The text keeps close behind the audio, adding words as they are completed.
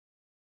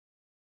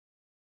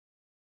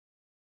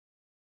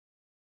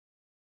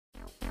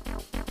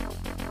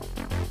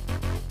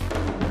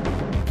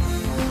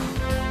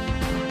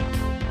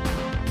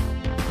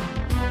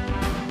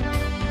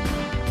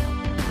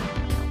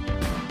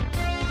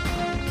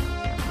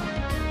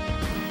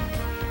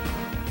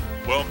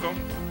Welcome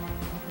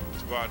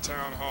to our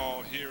town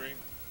hall hearing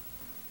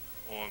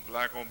on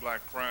black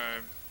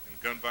crime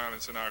and gun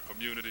violence in our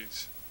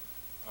communities.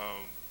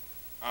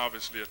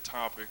 Obviously a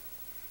topic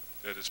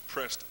that has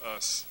pressed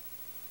us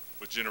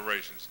for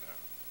generations now.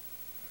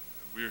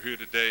 And we're here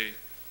today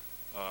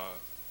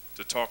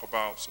to talk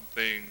about some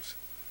things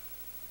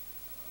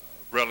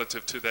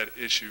relative to that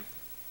issue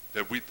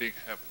that we think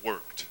have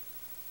worked.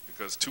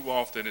 Because too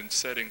often in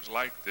settings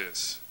like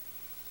this,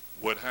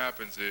 what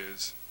happens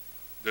is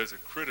there's a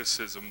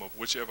criticism of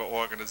whichever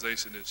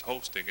organization is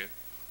hosting it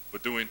for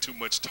doing too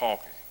much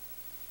talking.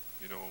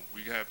 You know,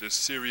 we have this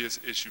serious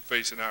issue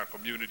facing our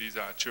communities.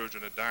 Our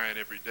children are dying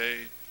every day,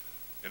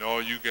 and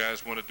all you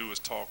guys want to do is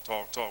talk,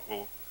 talk, talk.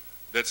 Well,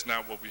 that's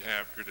not what we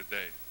have here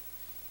today.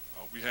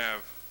 We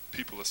have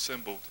people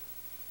assembled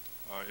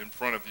in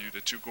front of you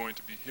that you're going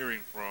to be hearing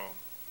from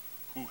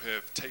who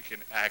have taken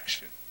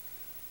action,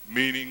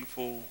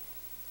 meaningful,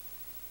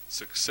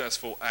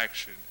 successful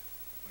action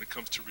when it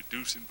comes to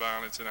reducing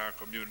violence in our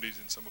communities,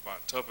 in some of our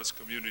toughest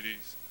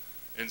communities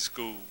and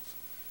schools.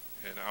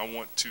 And I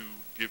want to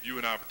give you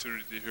an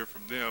opportunity to hear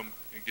from them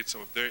and get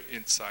some of their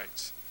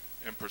insights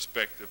and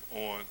perspective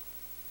on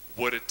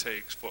what it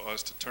takes for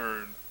us to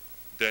turn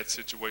that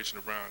situation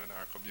around in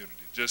our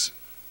community. Just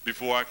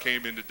before I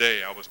came in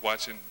today, I was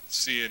watching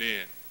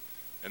CNN,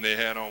 and they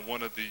had on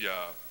one of the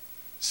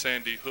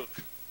Sandy Hook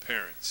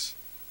parents.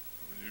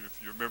 If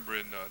you remember,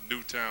 in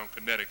Newtown,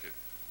 Connecticut,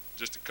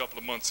 just a couple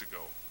of months ago.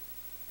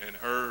 And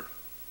her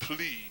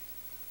plea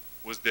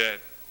was that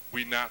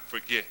we not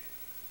forget.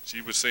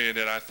 She was saying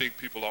that I think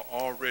people are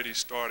already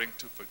starting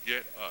to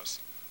forget us,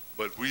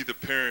 but we, the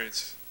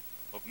parents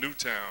of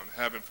Newtown,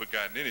 haven't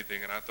forgotten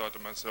anything. And I thought to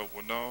myself,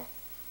 well, no,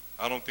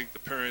 I don't think the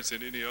parents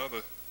in any other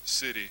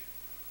city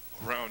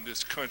around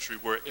this country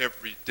where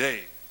every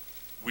day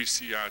we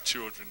see our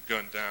children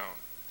gunned down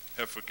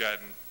have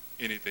forgotten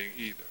anything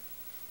either.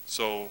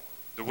 So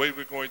the way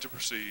we're going to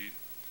proceed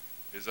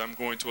is I'm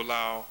going to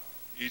allow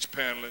each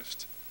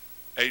panelist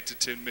 8 to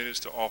 10 minutes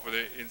to offer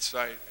their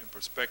insight and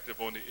perspective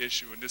on the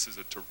issue, and this is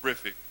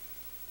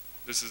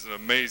an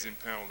amazing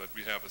panel that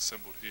we have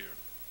assembled here.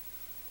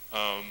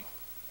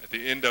 At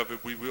the end of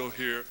it, we will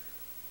hear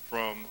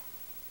from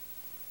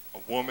a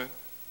woman,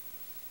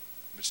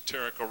 Ms.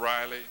 Terica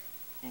Riley,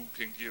 who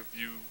can give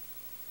you,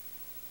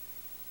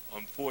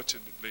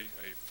 unfortunately,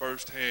 a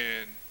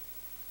first-hand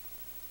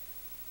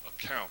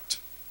account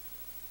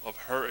of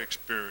her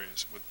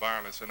experience with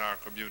violence in our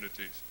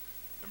communities,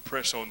 and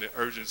press on the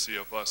urgency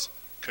of us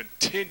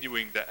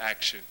continuing the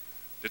action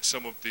that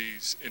some of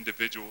these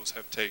individuals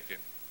have taken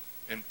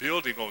and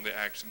building on the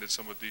action that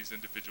some of these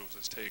individuals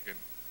have taken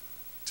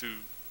to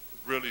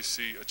really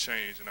see a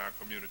change in our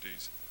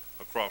communities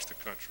across the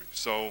country.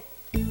 So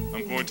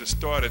I'm going to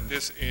start at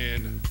this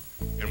end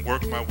and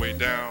work my way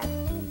down.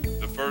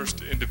 The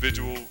first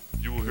individual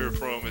you will hear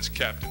from is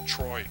Captain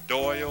Troy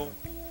Doyle.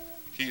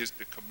 He is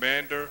the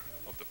commander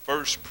of the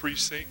 1st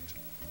Precinct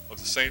of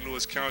the St.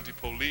 Louis County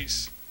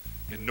Police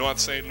in North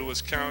St.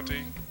 Louis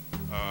County.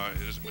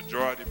 It is a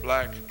majority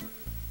black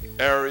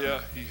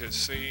area. He has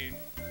seen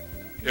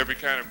every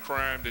kind of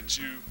crime that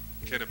you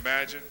can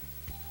imagine.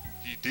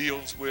 He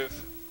deals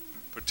with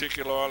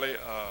particularly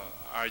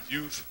our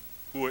youth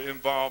who are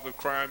involved with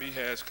crime. He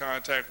has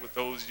contact with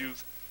those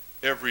youth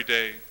every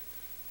day.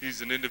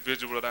 He's an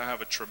individual that I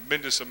have a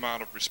tremendous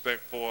amount of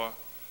respect for.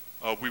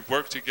 We've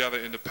worked together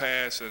in the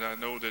past, and I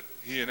know that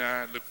he and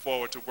I look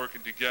forward to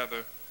working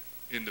together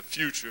in the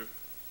future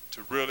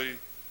to really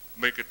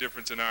make a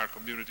difference in our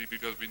community,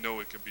 because we know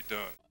it can be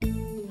done.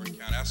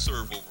 County, I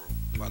serve over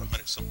about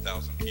 100-some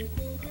thousand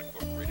people in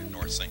unincorporated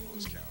North St.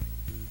 Louis County.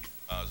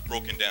 It's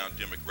broken down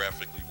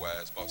demographically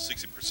wise, about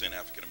 60%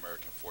 African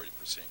American,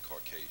 40%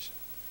 Caucasian.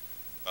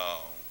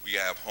 We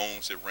have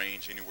homes that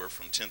range anywhere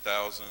from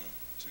 10,000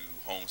 to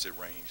homes that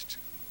range to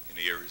in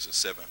the areas of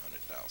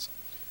 700,000.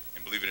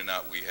 And believe it or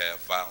not, we have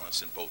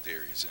violence in both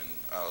areas,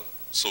 in our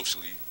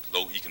socially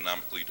low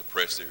economically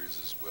depressed areas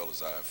as well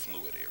as our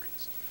affluent areas.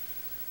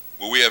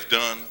 What we have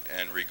done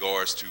in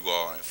regards to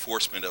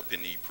enforcement up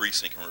in the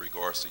precinct in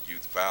regards to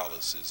youth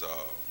violence is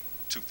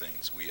two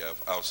things. We have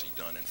obviously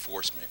done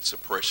enforcement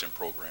suppression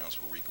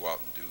programs where we go out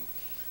and do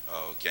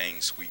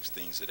gang sweeps,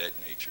 things of that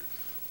nature.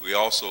 We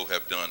also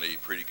have done a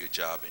pretty good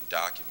job in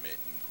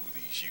documenting who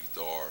these youth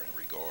are in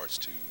regards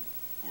to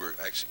who are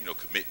actually,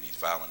 committing these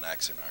violent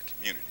acts in our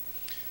community.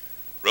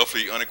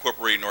 Roughly,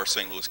 unincorporated North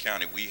St. Louis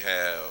County, we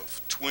have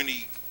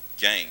 20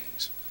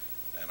 gangs.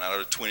 And out of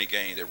the 20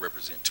 gangs, they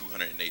represent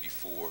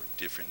 284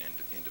 different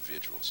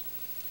individuals.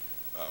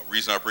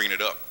 Reason I bring it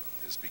up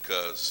is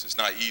because it's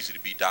not easy to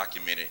be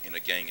documented in a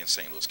gang in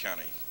St. Louis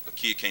County. A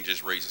kid can't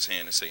just raise his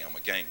hand and say, I'm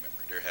a gang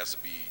member. There has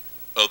to be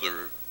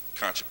other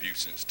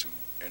contributions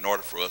in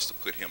order for us to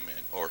put him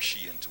in or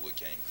she into a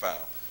gang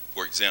file.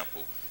 For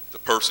example, the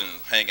person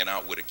hanging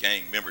out with a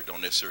gang member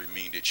don't necessarily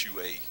mean that you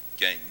a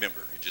gang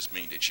member. It just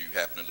means that you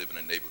happen to live in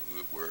a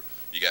neighborhood where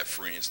you got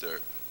friends that are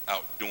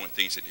out doing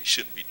things that they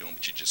shouldn't be doing,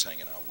 but you're just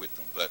hanging out with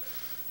them. But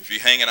if you're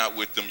hanging out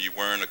with them, you're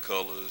wearing the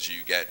colors,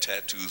 you got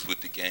tattoos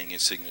with the gang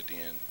insignia,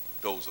 then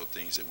those are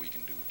things that we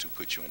can do to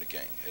put you in a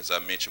gang. As I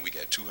mentioned, we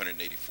got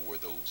 284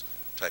 of those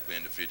type of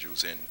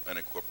individuals in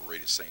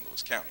unincorporated St.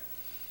 Louis County.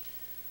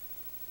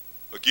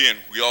 Again,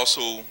 we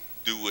also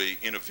do a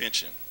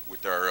intervention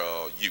with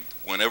our youth.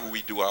 Whenever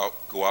we go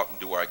out and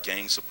do our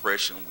gang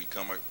suppression, we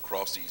come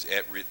across these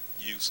at-risk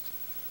youth.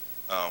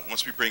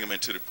 Once we bring them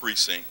into the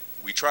precinct,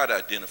 we try to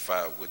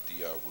identify what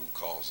the root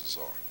causes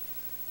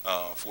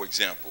are. For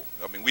example,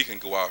 I mean, we can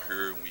go out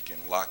here and we can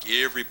lock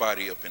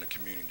everybody up in a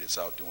community that's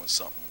out doing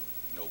something,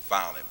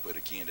 violent, but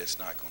again, that's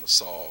not going to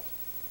solve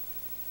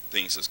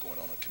things that's going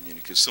on in the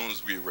community. Because as soon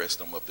as we arrest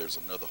them up, there's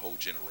another whole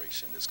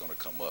generation that's going to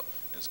come up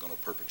and is going to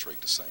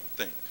perpetrate the same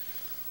thing.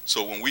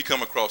 So when we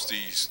come across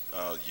these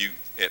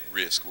youth at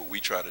risk, what we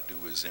try to do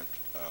is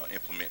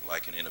implement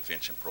like an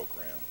intervention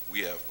program. We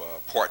have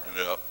partnered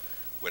up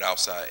with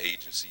outside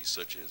agencies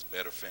such as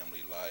Better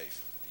Family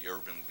Life, the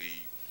Urban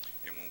League,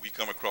 and when we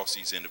come across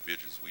these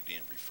individuals, we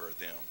then refer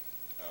them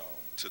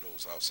to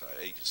those outside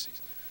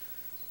agencies.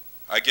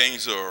 Our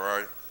gangs are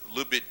a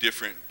little bit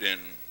different than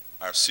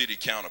our city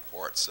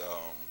counterparts.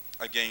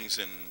 Our gangs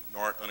in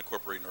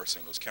unincorporated North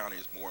St. Louis County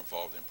is more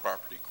involved in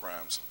property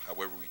crimes.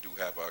 However, we do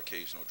have our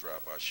occasional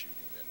drive-by shooting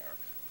and our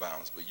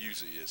violence, but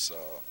usually it's,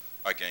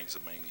 our gangs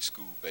are mainly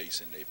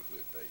school-based and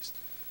neighborhood-based.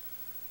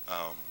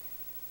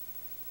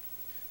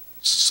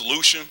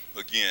 Solution,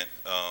 again,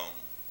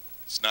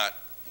 it's not,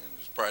 and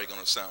it's probably going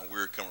to sound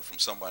weird coming from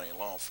somebody in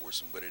law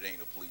enforcement, but it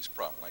ain't a police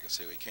problem. Like I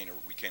said, we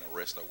can't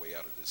arrest our way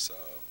out of this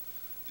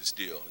this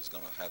deal. It's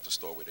going to have to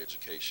start with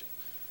education.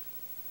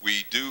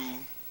 We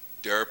do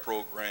DARE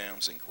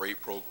programs and GRADE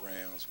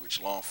programs,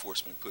 which law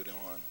enforcement put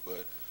on,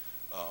 but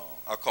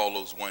I call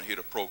those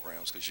one-hitter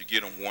programs because you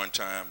get them one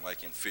time,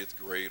 like in 5th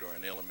grade or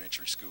in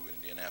elementary school, and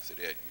then after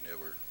that, you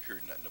never hear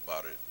nothing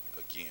about it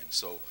again.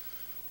 So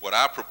what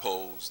I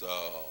proposed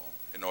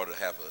in order to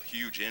have a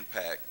huge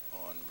impact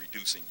on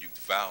reducing youth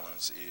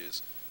violence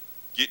is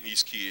getting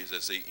these kids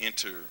as they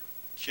enter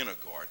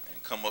kindergarten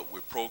and come up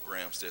with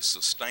programs that's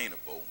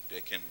sustainable,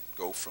 that can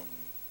go from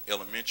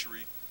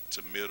elementary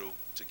to middle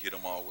to get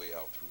them all the way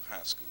out through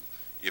high school.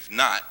 If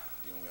not,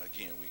 then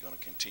again, we're going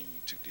to continue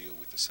to deal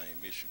with the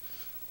same issue.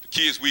 The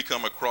kids we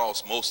come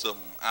across, most of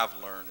them I've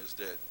learned is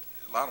that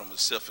a lot of them are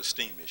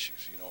self-esteem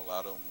issues. A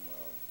lot of them,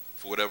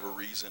 for whatever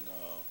reason,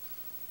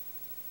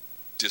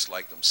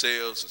 dislike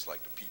themselves,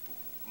 dislike the people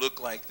who look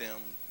like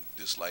them,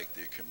 dislike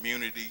their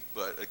community.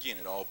 But again,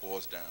 it all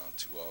boils down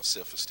to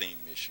self-esteem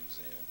issues.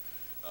 And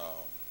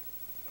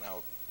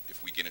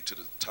if we get into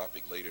the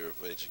topic later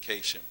of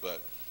education,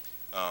 but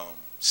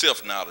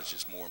self-knowledge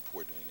is more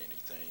important than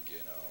anything.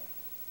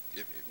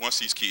 And once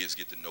these kids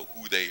get to know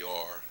who they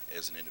are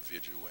as an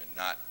individual and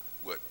not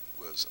what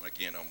was,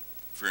 again, I'm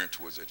veering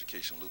towards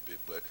education a little bit,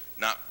 but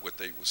not what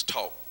they was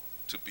taught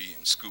to be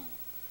in school,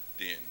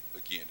 then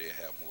again, they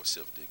have more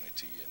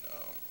self-dignity and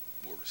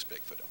more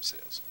respect for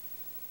themselves.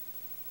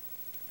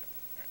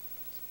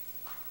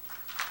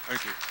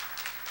 Thank you.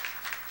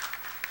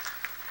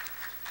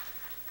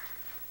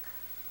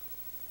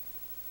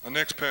 Our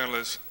next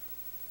panelist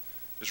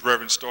is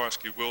Reverend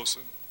Starsky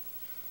Wilson.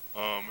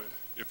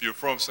 If you're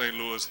from St.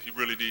 Louis, he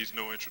really needs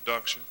no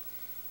introduction.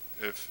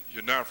 If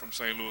you're not from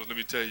St. Louis, let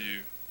me tell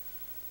you,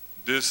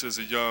 this is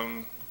a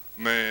young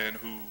man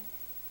who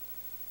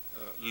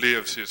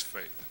lives his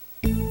faith.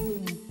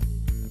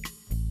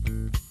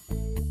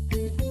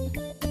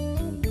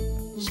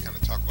 Just kind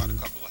of talk about a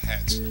couple of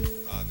hats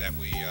that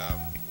we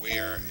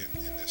wear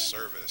in this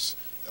service.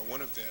 And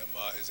one of them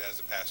is as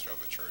the pastor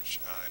of a church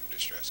in a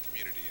distressed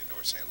community in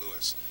North St.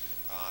 Louis.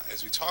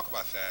 As we talk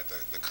about that,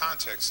 the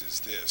context is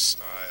this.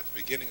 At the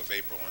beginning of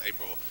April, on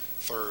April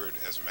 3rd,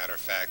 as a matter of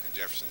fact, in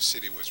Jefferson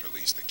City was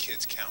released the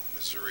Kids Count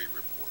Missouri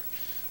report.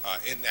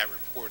 In that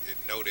report, it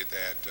noted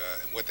that,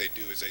 and what they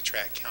do is they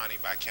track county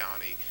by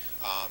county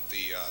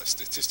the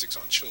statistics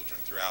on children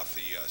throughout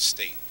the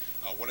state.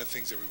 One of the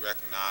things that we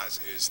recognize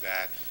is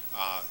that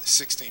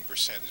 16%,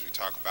 as we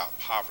talk about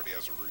poverty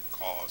as a root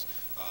cause,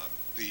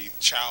 the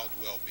child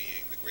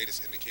well-being, the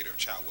greatest indicator of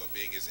child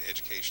well-being is the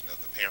education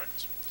of the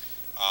parents,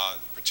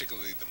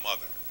 particularly the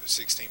mother.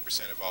 16%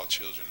 of all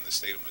children in the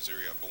state of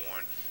Missouri are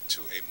born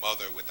to a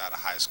mother without a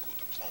high school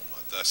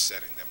diploma, thus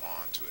setting them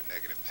on to a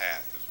negative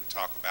path. As we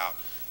talk about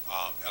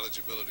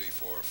eligibility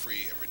for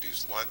free and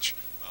reduced lunch,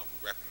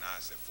 we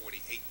recognize that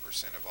 48%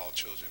 of all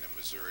children in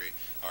Missouri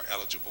are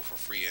eligible for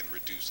free and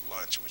reduced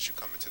lunch. Once you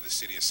come into the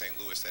city of St.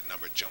 Louis, that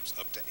number jumps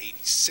up to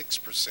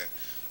 86%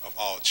 of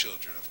all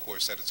children. Of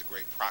course, that is a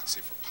great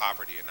proxy for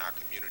poverty in our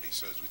community.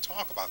 So as we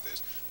talk about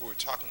this, what we're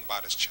talking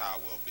about is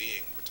child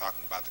well-being. We're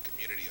talking about the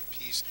community of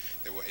peace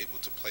that we're able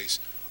to place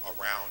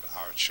around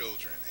our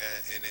children.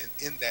 And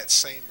in that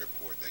same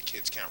report, that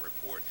Kids Count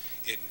report,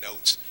 it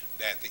notes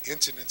that the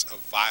incidence of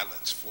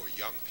violence for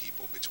young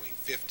people between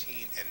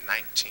 15 and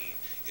 19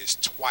 is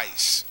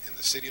twice, in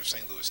the city of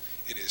St. Louis,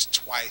 it is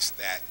twice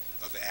that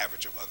of the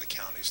average of other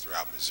counties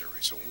throughout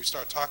Missouri. So when we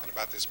start talking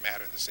about this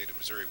matter in the state of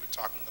Missouri, we're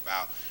talking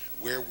about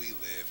where we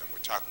live, and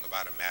we're talking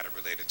about a matter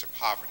related to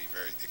poverty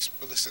very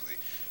explicitly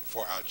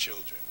for our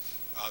children.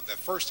 The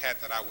first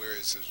hat that I wear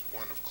is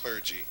one of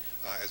clergy,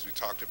 as we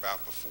talked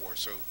about before.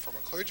 So from a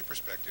clergy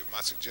perspective,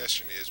 my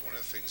suggestion is one of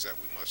the things that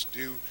we must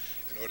do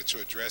in order to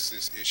address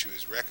this issue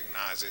is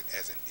recognize it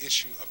as an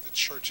issue of the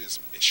church's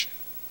mission,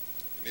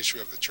 an issue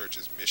of the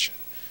church's mission.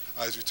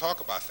 As we talk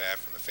about that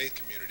from the faith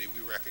community, we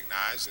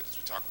recognize that as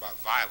we talk about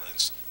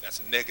violence, that's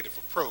a negative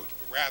approach,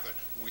 but rather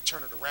when we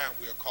turn it around,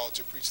 we are called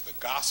to preach the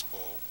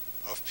gospel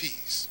of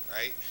peace,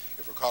 right?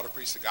 If we're called to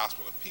preach the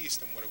gospel of peace,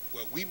 then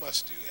what we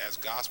must do as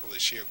gospel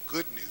is share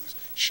good news,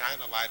 shine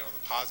a light on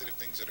the positive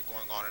things that are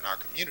going on in our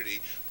community,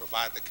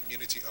 provide the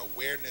community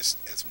awareness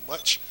as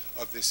much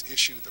of this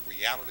issue, the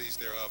realities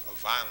thereof of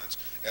violence,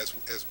 as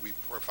we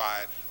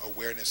provide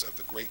awareness of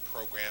the great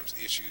programs,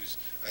 issues,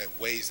 and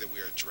ways that we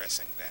are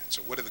addressing that.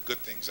 So what are the good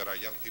things that our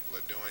young people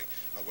are doing?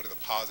 What are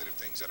the positive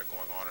things that are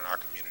going on in our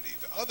community?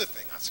 The other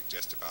thing I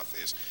suggest about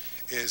this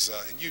is,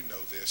 and you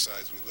know this,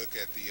 as we look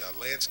at the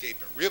landscape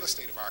and real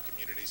estate of our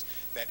communities,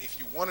 that if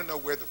you want to know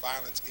where the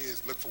violence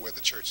is, look for where the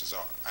churches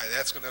are.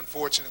 That's an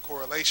unfortunate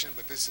correlation,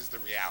 but this is the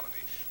reality.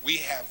 We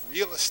have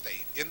real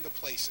estate in the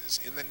places,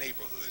 in the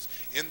neighborhoods,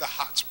 in the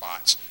hot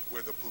spots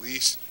where the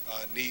police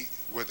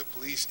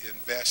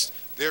invest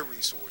their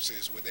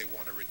resources where they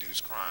want to reduce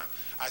crime.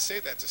 I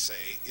say that to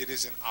say it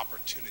is an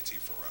opportunity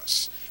for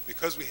us.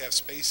 Because we have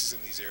spaces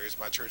in these areas,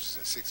 my church is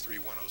in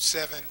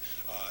 63107,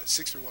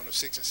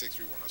 63106 and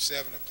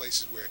 63107 are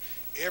places where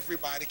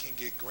everybody can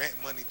get grant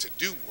money to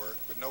do work,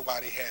 but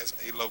nobody has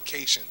a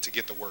location to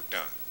get the work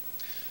done.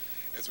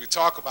 As we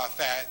talk about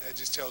that, that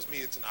just tells me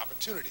it's an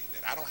opportunity,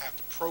 that I don't have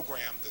to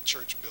program the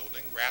church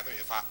building. Rather,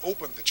 if I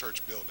open the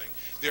church building,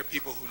 there are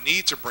people who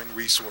need to bring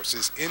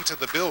resources into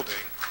the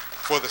building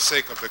for the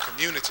sake of the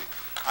community.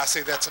 I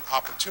say that's an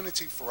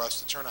opportunity for us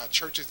to turn our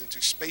churches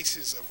into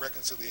spaces of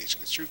reconciliation,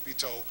 because truth be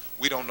told,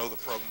 we don't know the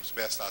programs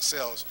best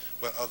ourselves,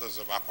 but others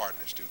of our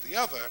partners do. The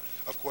other,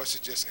 of course, is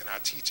just in our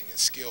teaching and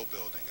skill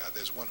building.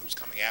 There's one who's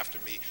coming after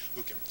me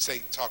who can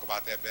talk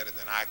about that better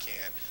than I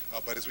can.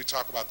 But as we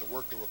talk about the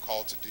work that we're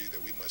called to do,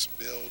 that we must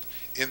build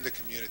in the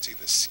community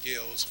the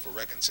skills for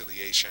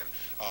reconciliation,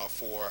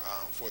 for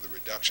the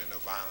reduction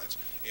of violence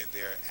in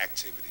their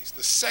activities.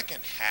 The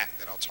second hat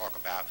that I'll talk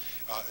about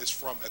is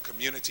from a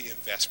community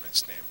investment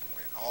standpoint.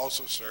 I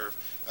also serve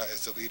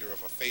as the leader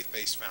of a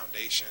faith-based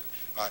foundation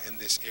in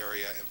this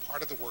area, and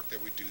part of the work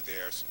that we do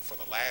there is, for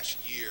the last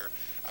year,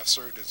 I've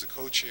served as the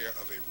co-chair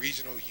of a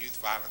regional youth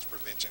violence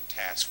prevention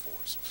task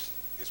force.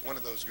 It's one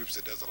of those groups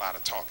that does a lot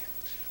of talking.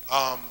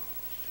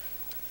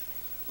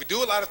 We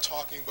do a lot of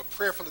talking, but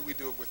prayerfully we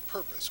do it with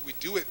purpose. We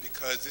do it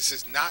because this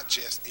is not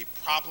just a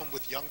problem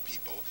with young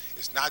people.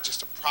 It's not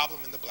just a problem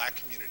in the black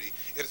community.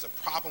 It is a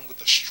problem with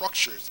the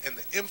structures and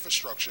the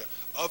infrastructure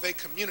of a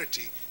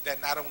community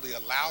that not only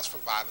allows for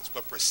violence,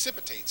 but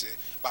precipitates it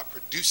by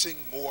producing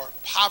more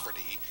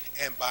poverty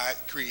and by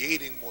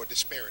creating more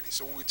disparity.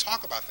 So when we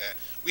talk about that,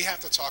 we have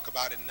to talk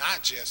about it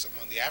not just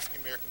among the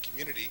African American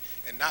community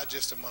and not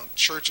just among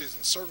churches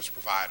and service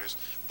providers,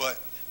 but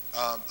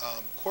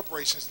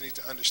corporations need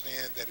to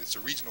understand that it's a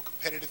regional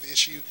competitive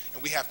issue,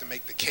 and we have to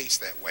make the case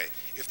that way.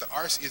 If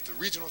the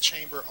regional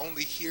chamber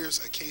only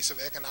hears a case of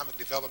economic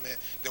development,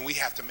 then we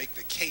have to make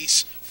the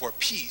case for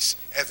peace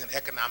as an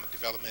economic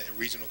development and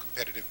regional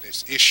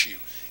competitiveness issue.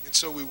 And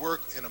so we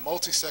work in a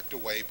multi-sector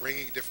way,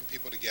 bringing different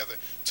people together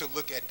to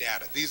look at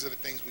data. These are the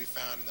things we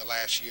found in the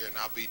last year, and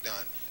I'll be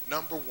done.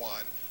 Number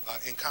one,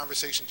 in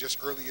conversation just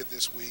earlier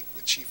this week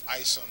with Chief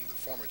Isom, the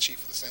former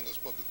chief of the St.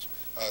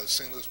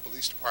 Louis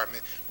Police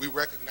Department, we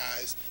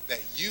recognize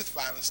that youth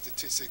violence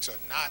statistics are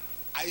not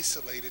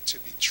isolated to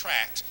be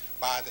tracked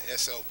by the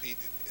SLP,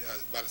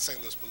 by the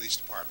St. Louis Police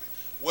Department.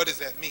 What does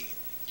that mean?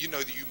 You know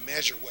that you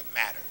measure what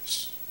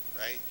matters,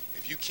 right?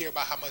 If you care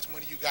about how much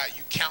money you got,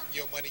 you counting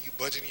your money, you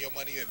budgeting your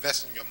money, you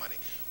investing your money.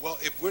 Well,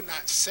 if we're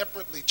not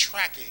separately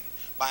tracking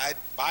by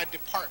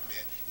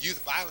department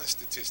youth violence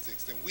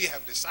statistics, then we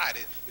have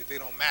decided that they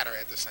don't matter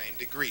at the same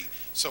degree.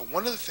 So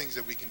one of the things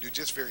that we can do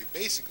just very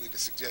basically to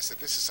suggest that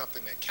this is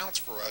something that counts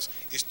for us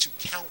is to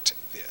count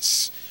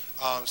this.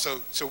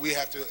 So we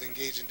have to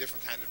engage in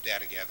different kinds of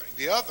data gathering.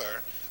 The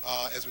other,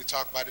 as we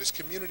talk about, is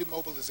community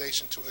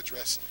mobilization to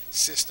address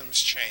systems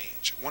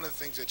change. One of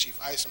the things that Chief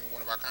Isom in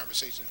one of our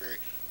conversations very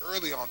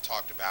early on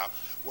talked about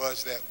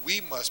was that we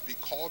must be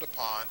called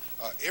upon,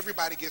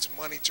 everybody gets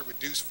money to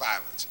reduce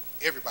violence.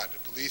 Everybody,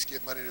 the police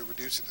get money to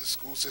reduce it, the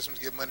school systems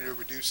get money to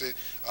reduce it,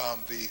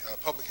 the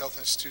public health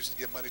institutions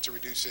get money to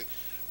reduce it.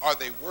 Are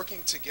they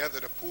working together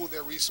to pool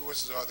their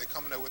resources, or are they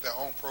coming up with their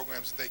own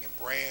programs that they can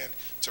brand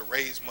to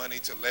raise money,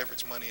 to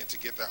leverage money, and to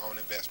get their own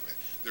investment?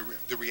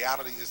 The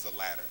reality is the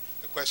latter.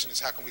 The question is,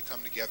 how can we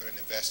come together and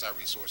invest our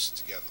resources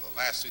together? The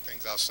last two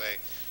things I'll say,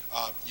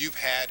 you've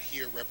had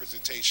here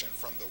representation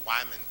from the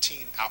Wyman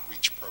Teen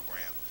Outreach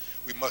Program.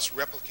 We must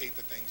replicate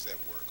the things that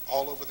work.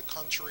 All over the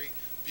country,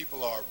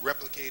 people are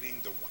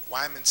replicating the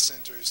Wyman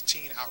Center's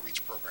Teen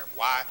Outreach Program.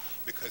 Why?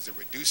 Because it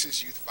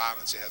reduces youth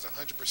violence. It has a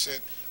 100%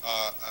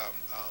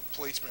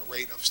 placement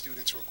rate of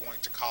students who are going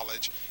to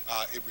college.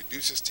 It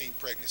reduces teen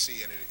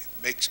pregnancy, and it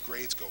makes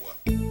grades go up.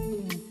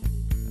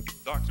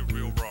 Dr.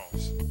 Will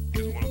Ross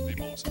is one of the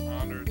most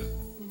honored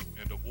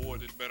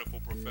important medical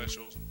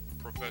professionals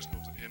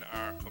in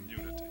our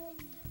community.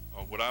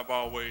 What I've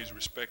always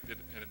respected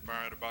and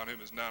admired about him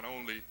is not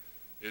only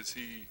is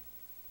he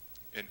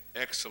an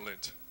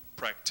excellent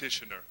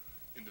practitioner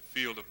in the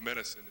field of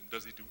medicine and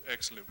does he do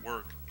excellent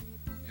work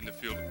in the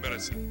field of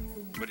medicine,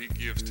 but he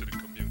gives to the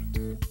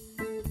community.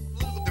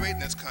 Political debate in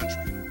this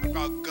country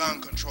about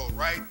gun control,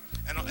 right?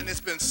 And there's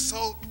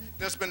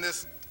been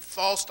this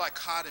false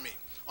dichotomy.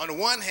 On the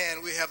one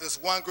hand, we have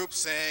this one group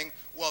saying,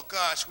 well,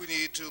 gosh, we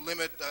need to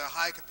limit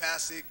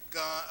high-capacity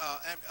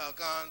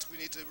guns, we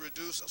need to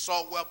reduce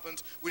assault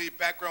weapons, we need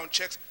background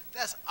checks.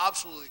 That's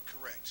absolutely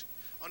correct.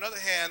 On the other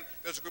hand,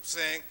 there's a group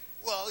saying,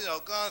 well,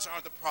 guns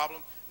aren't the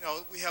problem.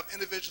 We have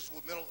individuals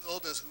with mental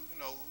illness who,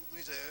 we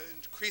need to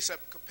increase the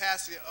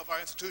capacity of our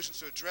institutions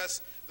to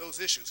address those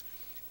issues.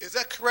 Is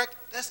that correct?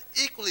 That's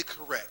equally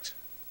correct.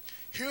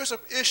 Here's an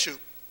issue.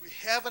 We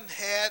haven't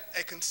had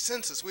a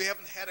consensus. We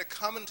haven't had a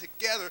coming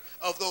together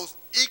of those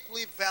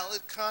equally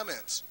valid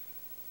comments.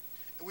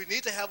 And we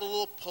need to have a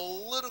little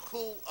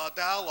political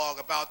dialogue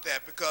about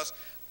that because,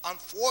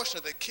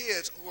 unfortunately, the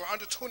kids who are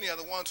under 20 are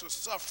the ones who are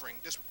suffering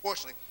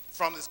disproportionately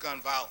from this gun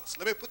violence.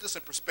 Let me put this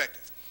in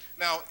perspective.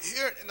 Now,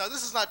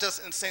 this is not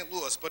just in St.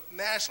 Louis, but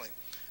nationally.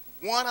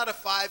 1 out of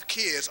 5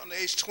 kids under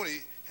age 20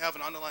 have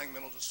an underlying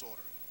mental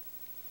disorder.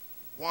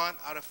 1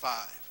 out of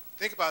 5.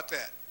 Think about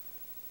that.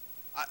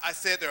 I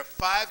said there are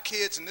 5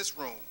 kids in this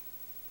room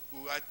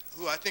who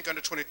I think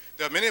under 20.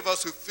 There are many of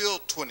us who feel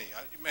 20.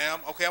 Ma'am,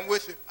 okay, I'm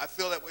with you. I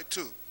feel that way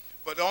too.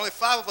 But there are only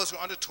 5 of us who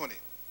are under 20.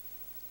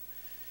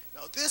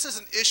 Now, this is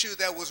an issue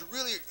that was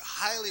really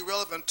highly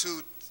relevant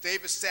to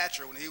David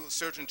Satcher when he was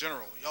Surgeon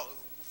General.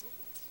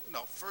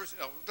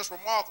 Just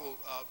remarkable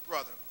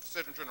brother,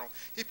 Surgeon General.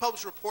 He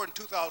published a report in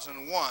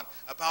 2001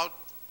 about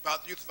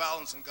youth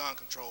violence and gun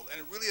control, and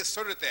it really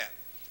asserted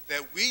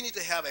that we need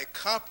to have a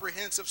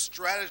comprehensive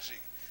strategy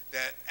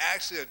that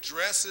actually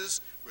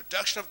addresses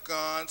reduction of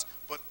guns,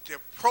 but the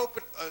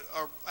appropriate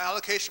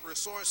allocation of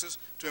resources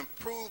to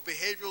improve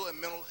behavioral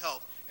and mental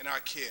health in our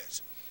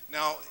kids.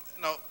 Now,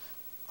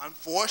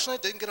 unfortunately,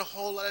 it didn't get a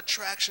whole lot of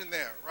traction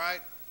there,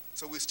 right?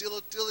 So we still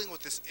are dealing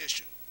with this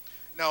issue.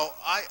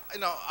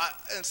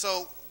 And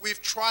so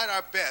we've tried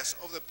our best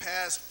over the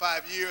past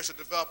 5 years to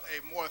develop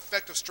a more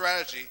effective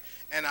strategy,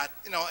 and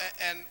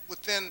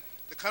within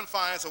the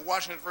confines of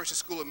Washington University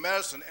School of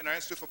Medicine and our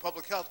Institute for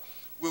Public Health,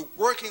 we're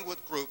working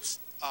with groups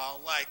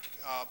like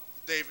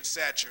David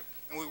Satcher,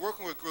 and we're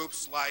working with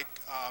groups like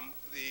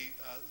the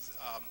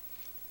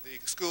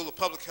School of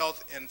Public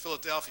Health in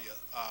Philadelphia,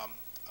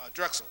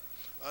 Drexel,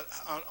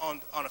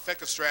 on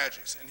effective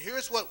strategies. And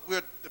here's what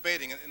we're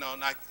debating, and I'm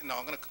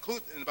going to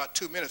conclude in about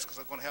 2 minutes because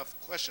I'm going to have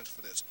questions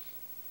for this.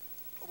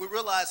 But we're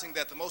realizing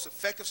that the most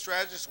effective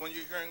strategies, when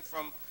you're hearing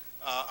from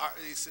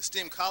these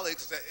esteemed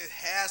colleagues, is that it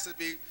has to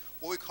be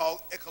what we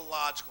call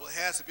ecological. It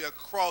has to be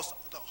across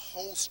the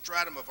whole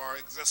stratum of our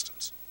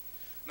existence.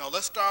 Now,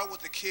 let's start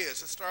with the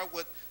kids. Let's start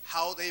with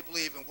how they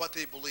believe and what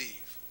they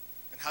believe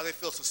and how they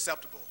feel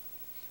susceptible.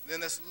 And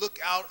then let's look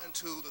out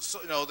into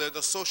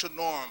the social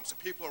norms, the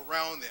people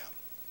around them.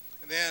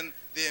 And then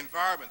the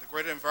environment, the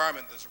greater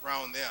environment that's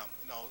around them,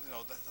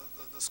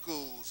 the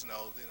schools,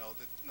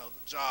 the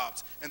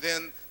jobs, and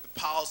then the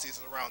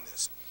policies around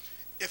this.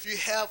 If you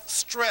have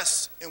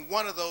stress in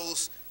one of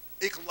those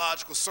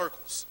ecological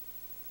circles,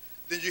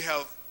 then you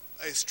have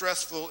a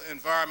stressful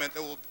environment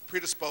that will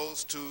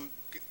predispose to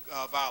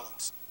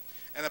violence.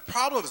 And the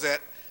problem is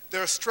that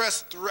there's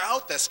stress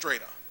throughout that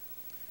strata.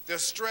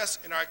 There's stress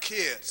in our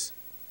kids.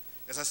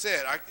 As I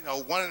said,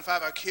 1 in 5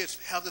 of our kids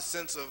have this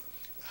sense of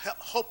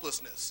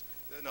hopelessness,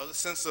 the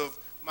sense of,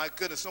 my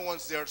goodness, no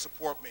one's there to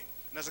support me.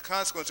 And as a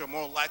consequence, they're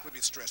more likely to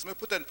be stressed. Let me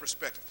put that in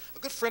perspective. A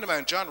good friend of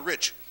mine, John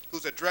Rich,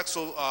 who's at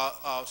Drexel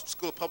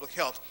School of Public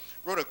Health,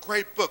 wrote a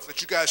great book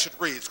that you guys should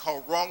read. It's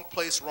called Wrong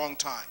Place, Wrong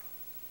Time.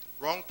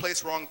 Wrong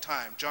Place, Wrong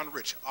Time, John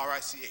Rich,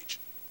 R-I-C-H.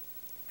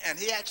 And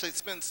he actually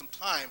spends some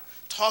time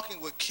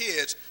talking with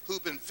kids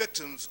who've been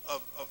victims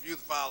of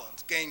youth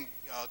violence, gang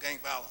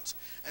violence.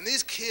 And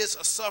these kids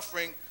are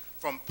suffering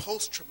from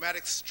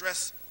post-traumatic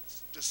stress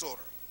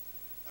disorder.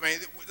 I mean,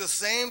 the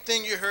same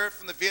thing you heard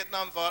from the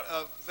Vietnam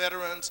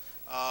veterans,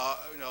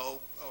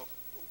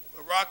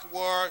 Iraq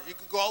War, you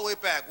could go all the way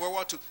back, World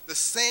War II, the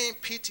same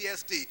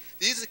PTSD.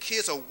 These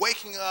kids are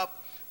waking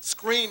up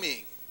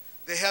screaming.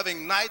 They're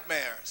having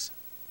nightmares.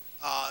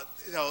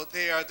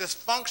 They are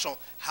dysfunctional.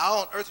 How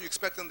on earth do you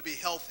expect them to be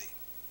healthy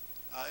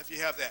if you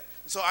have that?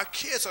 And so our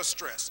kids are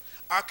stressed.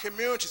 Our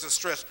communities are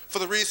stressed for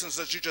the reasons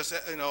that you just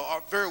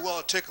are very well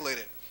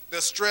articulated. They're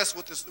stressed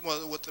with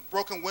the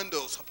broken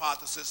windows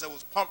hypothesis that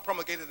was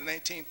promulgated in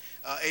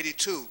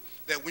 1982,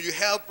 that when you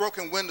have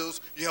broken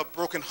windows, you have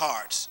broken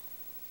hearts.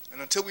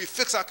 And until we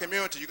fix our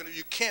community,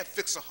 you can't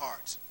fix the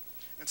hearts.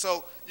 And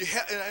so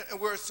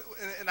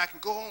and I can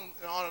go on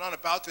and on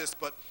about this,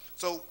 but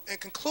so in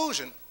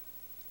conclusion,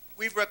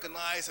 we've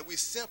recognized that we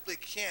simply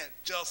can't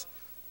just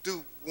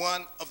do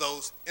one of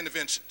those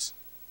interventions.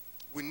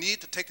 We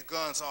need to take the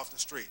guns off the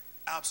street,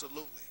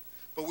 absolutely.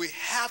 But we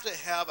have to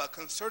have a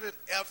concerted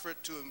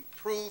effort to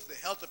improve the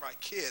health of our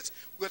kids.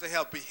 We have to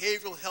have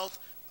behavioral health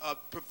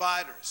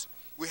providers.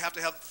 We have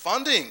to have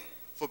funding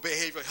for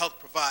behavioral health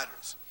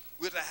providers.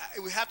 We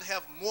have to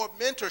have more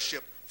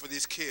mentorship for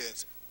these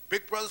kids.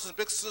 Big Brothers and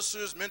Big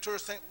Sisters, Mentor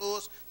St.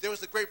 Louis, there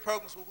was a great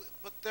programs,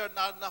 but there are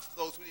not enough of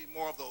those. We need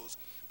more of those.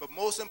 But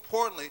most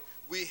importantly,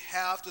 we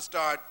have to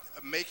start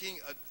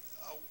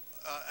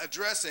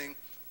addressing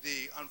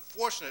the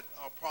unfortunate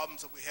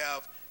problems that we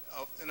have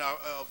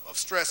of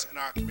stress in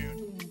our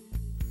community.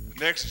 The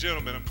next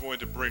gentleman I'm going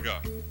to bring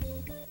up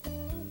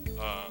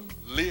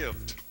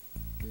lived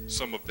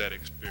some of that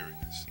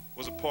experience,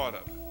 was a part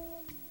of it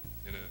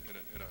in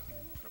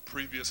a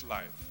previous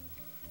life.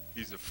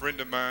 He's a friend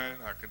of mine.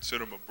 I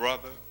consider him a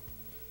brother.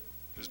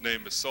 His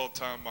name is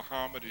Sultan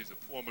Muhammad. He's a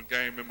former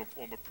gang member,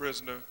 former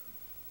prisoner,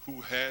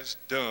 who has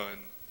done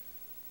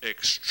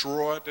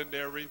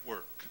extraordinary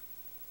work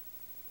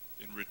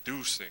in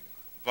reducing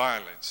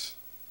violence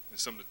in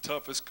some of the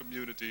toughest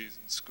communities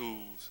and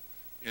schools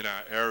in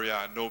our area.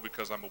 I know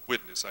because I'm a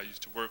witness. I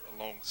used to work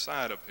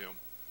alongside of him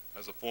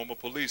as a former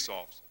police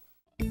officer.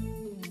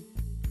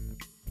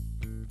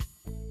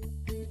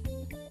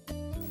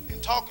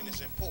 And talking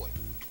is important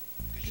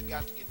because you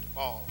got to get the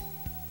ball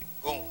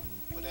going.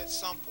 But at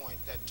some point,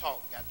 that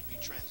talk got to be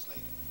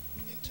translated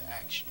into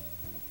action.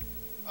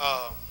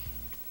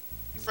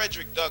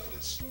 Frederick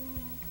Douglass,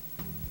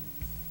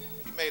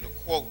 he made a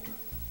quote,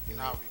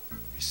 and I'll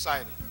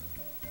recite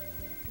it.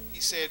 He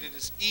said, "It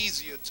is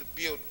easier to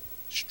build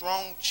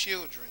strong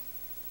children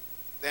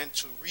than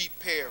to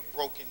repair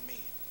broken men."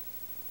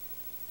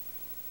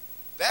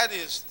 That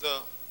is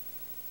the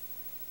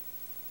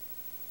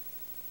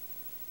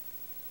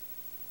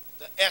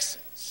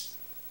essence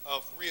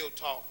of Real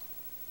Talk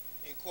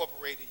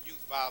Incorporated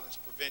Youth Violence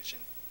Prevention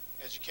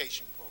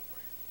Education Program.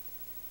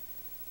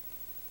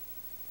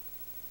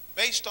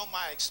 Based on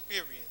my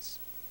experience,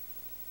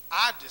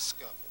 I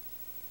discovered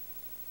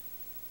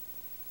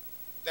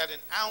that an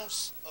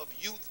ounce of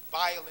youth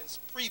violence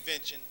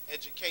prevention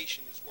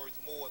education is worth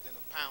more than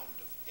a pound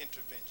of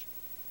intervention.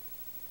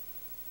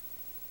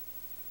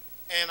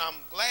 And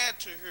I'm glad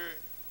to hear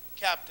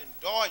Captain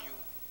Doyle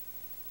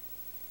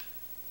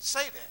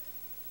say that.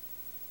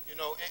 You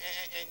know,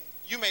 and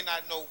you may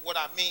not know what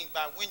I mean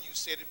by when you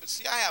said it, but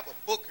see, I have a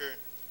book here,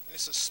 and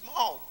it's a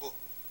small book.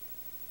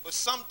 But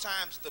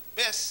sometimes the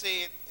best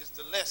said is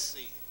the less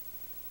said.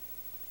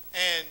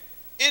 And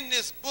in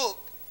this book,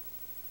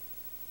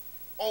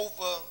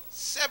 over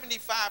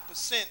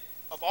 75%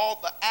 of all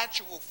the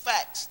actual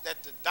facts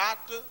that the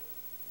doctor,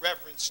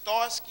 Reverend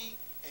Starsky,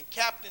 and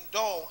Captain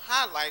Doyle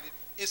highlighted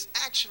is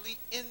actually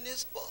in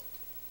this book.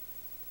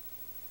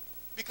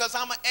 Because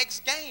I'm an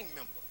ex-gang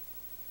member.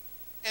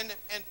 And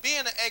being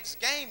an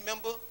ex-gang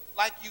member,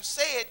 like you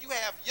said, you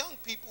have young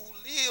people who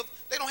live,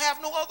 they don't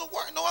have no other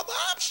work, no other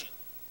option.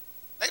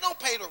 They don't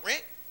pay the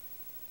rent.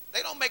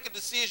 They don't make a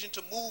decision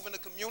to move in the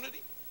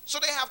community. So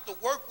they have to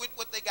work with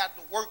what they got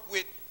to work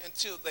with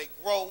until they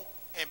grow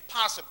and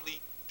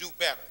possibly do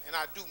better. And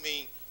I do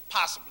mean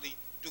possibly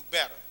do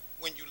better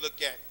when you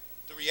look at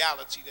the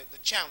reality, that the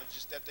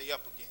challenges that they're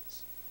up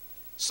against.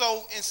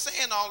 So in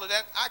saying all of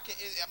that,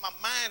 my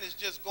mind is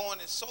just going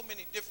in so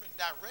many different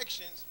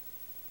directions,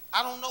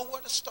 I don't know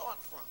where to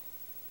start from.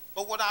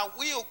 But what I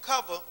will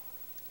cover,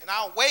 and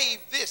I'll waive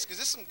this, because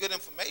this is some good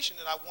information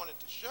that I wanted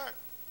to share.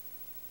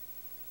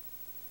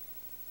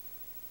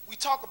 We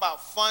talk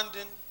about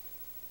funding,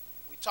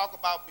 we talk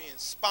about being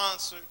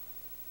sponsored,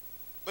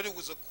 but it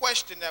was a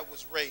question that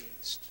was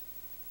raised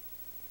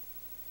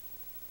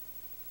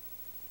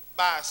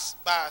by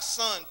a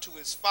son to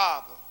his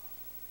father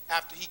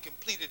after he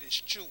completed his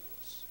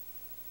chores.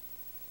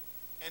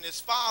 And his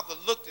father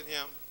looked at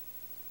him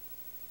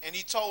and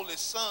he told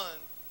his son,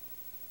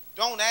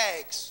 "Don't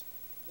ask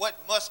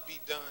what must be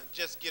done,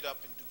 just get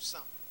up and do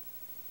something."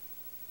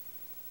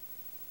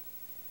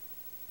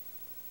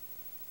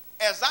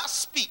 As I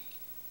speak,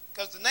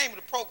 because the name of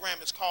the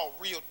program is called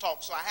Real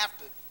Talk, so I have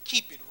to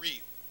keep it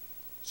real.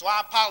 So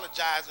I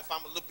apologize if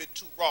I'm a little bit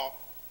too raw.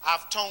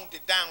 I've toned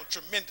it down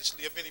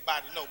tremendously if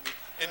anybody know me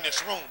in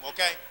this room,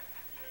 okay?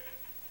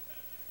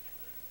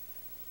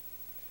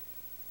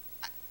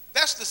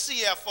 That's the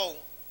CFO,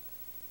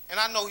 and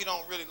I know he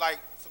don't really like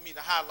for me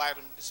to highlight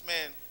him. This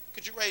man,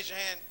 could you raise your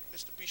hand,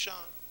 Mr.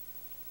 Pichon?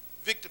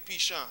 Victor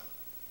Pichon.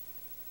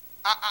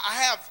 I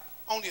have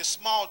only a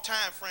small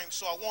time frame,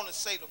 so I want to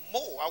say the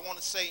more. I want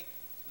to say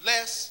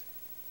less,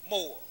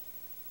 more,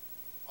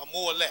 or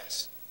more or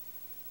less.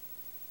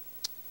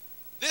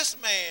 This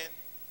man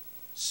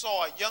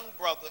saw a young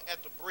brother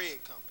at the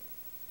bread company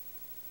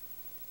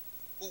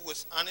who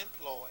was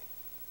unemployed,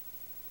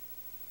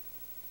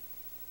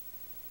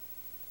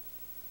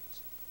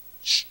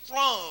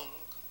 strung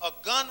a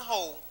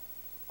gun-ho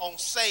on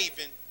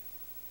saving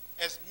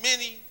as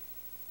many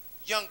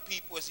young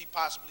people as he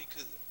possibly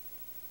could.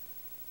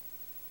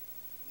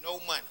 No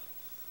money.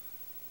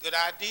 Good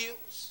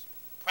ideals,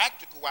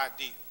 practical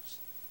ideals,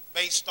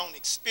 based on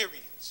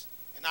experience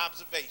and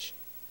observation.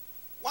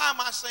 Why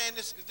am I saying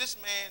this? Because this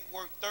man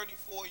worked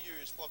 34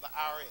 years for the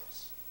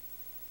IRS.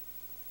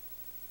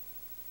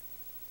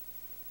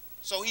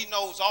 So he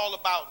knows all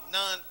about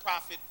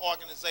nonprofit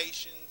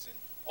organizations and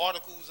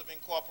articles of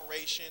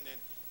incorporation, and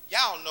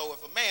y'all know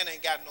if a man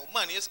ain't got no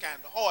money, it's kind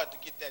of hard to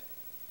get that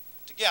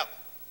together.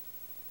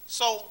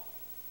 So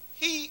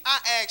I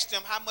asked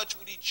him how much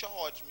would he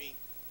charge me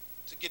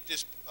to get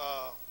this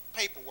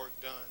paperwork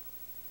done.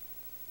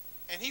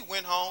 And he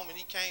went home and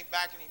he came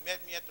back and he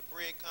met me at the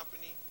bread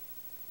company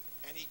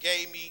and he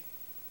gave me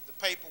the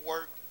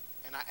paperwork,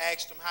 and I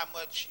asked him how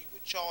much he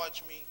would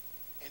charge me,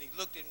 and he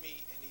looked at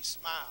me and he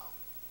smiled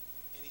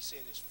and he said,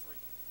 it's free.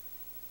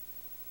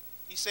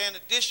 He said, in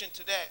addition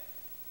to that,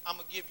 I'm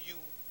going to give you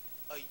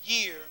a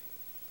year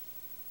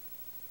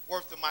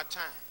worth of my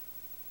time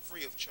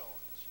free of charge.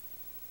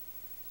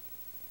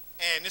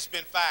 And it's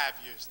been 5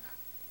 years now.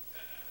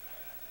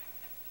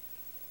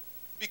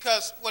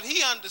 Because what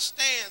he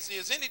understands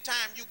is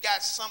anytime you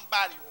got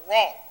somebody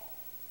raw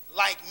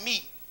like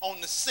me on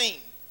the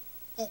scene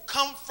who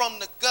come from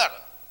the gutter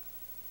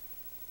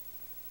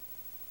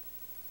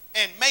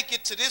and make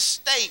it to this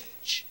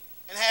stage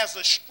and has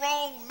a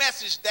strong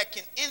message that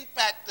can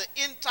impact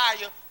the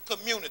entire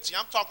community.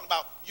 I'm talking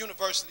about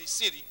University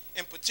City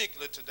in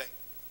particular today.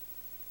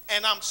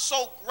 And I'm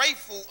so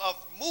grateful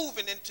of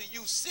moving into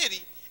U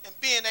City and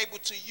being able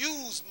to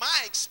use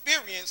my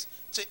experience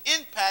to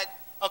impact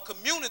a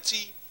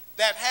community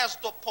that has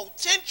the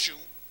potential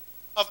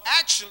of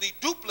actually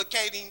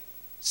duplicating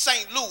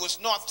St. Louis,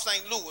 North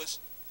St. Louis,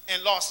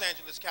 and Los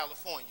Angeles,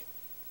 California,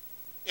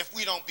 if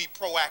we don't be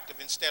proactive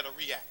instead of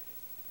reactive.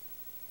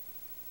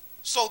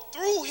 So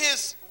through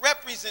his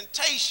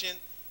representation,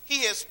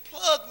 he has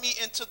plugged me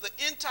into the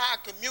entire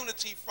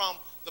community, from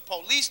the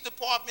police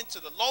department to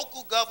the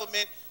local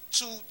government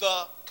to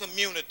the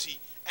community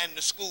and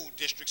the school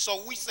district.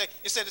 So we say,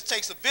 it said it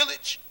takes a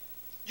village.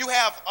 You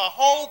have a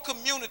whole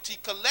community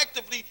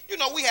collectively. You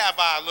know, we have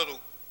our little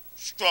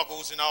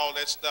struggles and all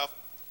that stuff.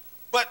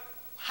 But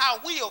how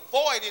we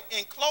avoid it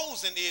in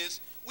closing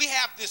is we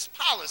have this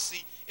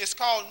policy. It's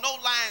called no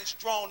lines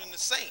drawn in the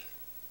sand.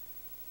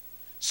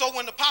 So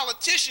when the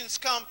politicians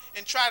come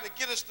and try to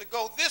get us to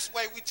go this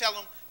way, we tell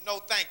them, no,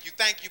 thank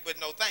you, but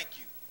no, thank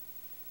you.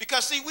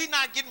 Because, see, we're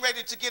not getting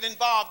ready to get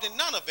involved in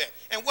none of it.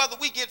 And whether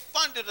we get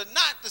funded or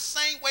not, the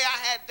same way I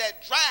had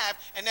that drive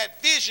and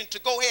that vision to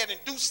go ahead and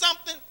do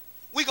something,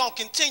 we're going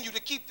to continue to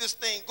keep this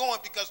thing going,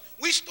 because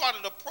we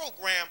started a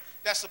program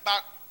that's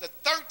about the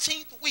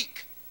 13th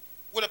week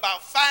with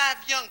about 5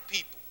 young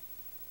people.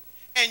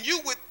 And you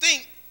would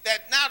think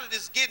that now that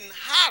it's getting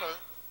hotter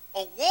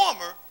or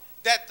warmer,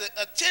 that the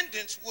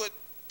attendance would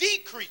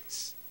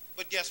decrease.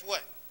 But guess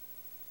what?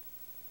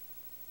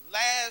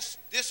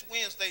 This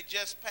Wednesday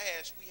just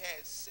passed, we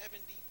had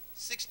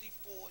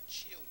 64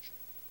 children.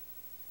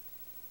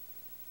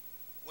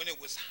 When it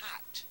was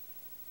hot,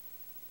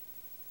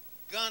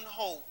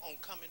 gun-ho on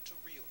coming to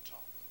Real Talk.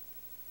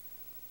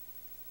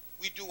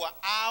 We do an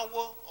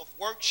hour of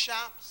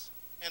workshops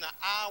and an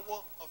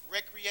hour of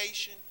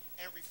recreation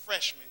and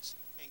refreshments,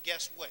 and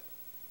guess what?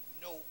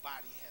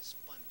 Nobody has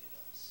funded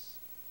us.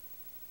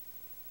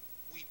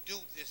 We do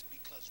this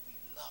because we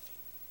love it.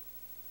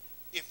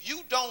 If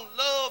you don't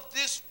love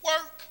this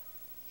work,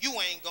 you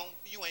ain't gonna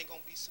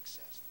be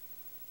successful.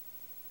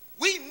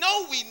 We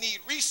know we need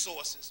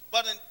resources,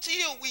 but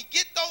until we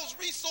get those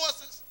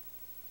resources,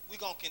 we're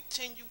gonna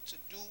continue to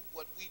do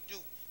what we do,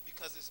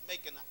 because it's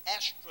making an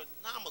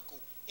astronomical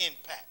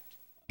impact.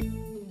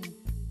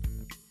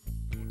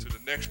 To the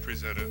next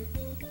presenter,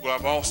 who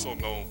I've also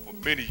known for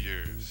many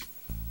years.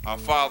 Our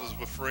fathers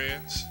were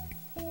friends.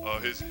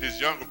 His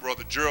younger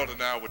brother Gerald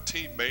and I were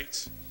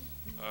teammates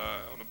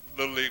on a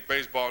Little League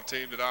baseball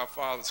team that our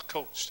fathers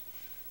coached.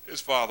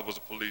 His father was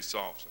a police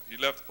officer. He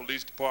left the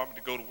police department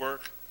to go to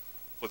work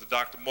for the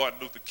Dr. Martin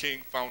Luther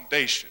King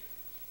Foundation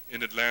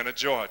in Atlanta,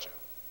 Georgia,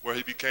 where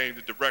he became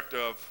the director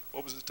of,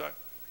 what was his title?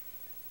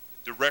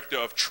 Director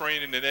of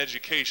Training and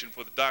Education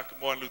for the Dr.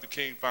 Martin Luther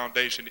King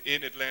Foundation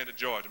in Atlanta,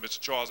 Georgia, Mr.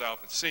 Charles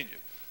Alpin Sr.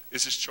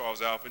 This is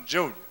Charles Alpin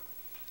Jr.,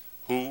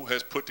 who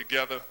has put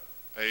together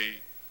a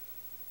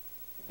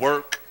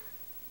work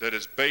that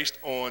is based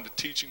on the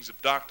teachings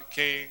of Dr.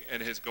 King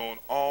and has gone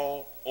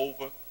all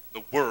over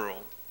the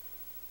world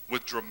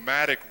with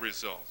dramatic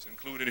results,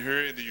 including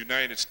here in the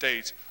United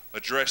States,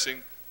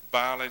 addressing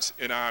violence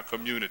in our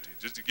community.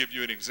 Just to give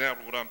you an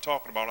example of what I'm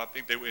talking about, I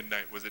think they were in,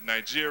 was it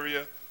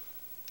Nigeria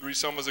 3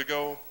 summers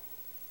ago,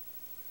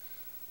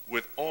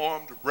 with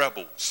armed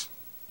rebels,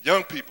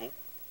 young people,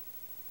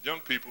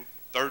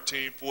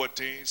 13,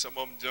 14, some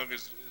of them young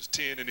as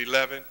 10 and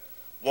 11,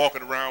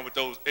 walking around with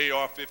those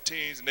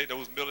AR-15s and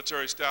those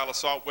military-style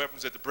assault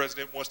weapons that the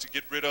president wants to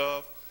get rid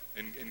of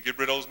and get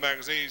rid of those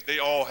magazines. They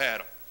all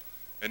had them.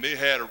 And they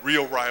had a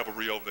real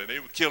rivalry over there. They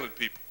were killing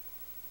people.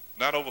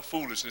 Not over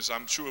foolishness.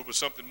 I'm sure it was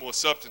something more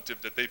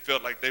substantive that they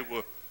felt like they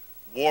were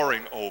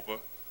warring over.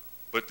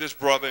 But this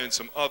brother and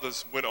some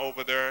others went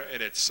over there,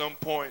 and at some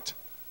point,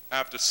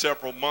 after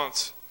several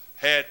months,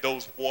 had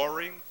those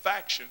warring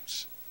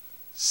factions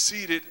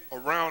seated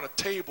around a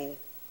table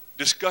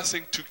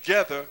discussing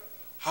together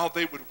how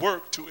they would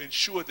work to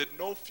ensure that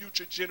no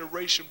future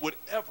generation would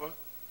ever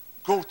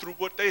go through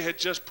what they had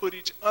just put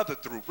each other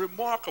through.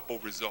 Remarkable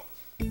result.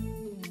 You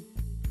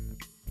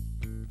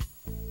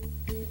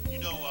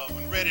know,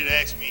 Reddit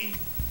asked me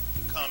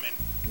to come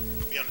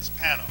and be on this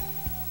panel,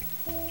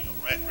 you know,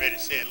 Reddit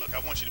said, look, I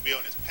want you to be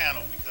on this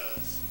panel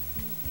because,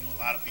 you know, a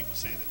lot of people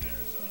say that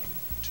there's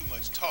too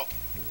much talking,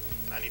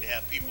 and I need to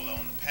have people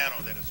on the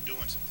panel that is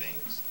doing some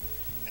things.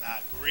 And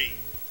I agree.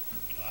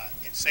 You know,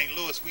 in St.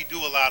 Louis, we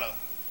do a lot of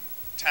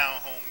town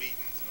home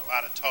meetings and a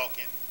lot of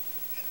talking,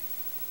 and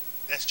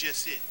that's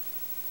just it.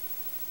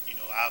 You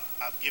know,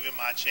 I've given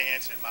my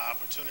chance and my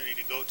opportunity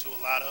to go to a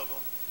lot of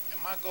them, and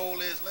my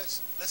goal is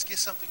let's get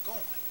something going.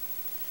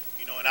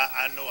 You know, and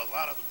I know a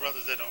lot of the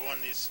brothers that are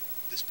on this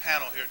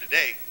panel here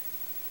today,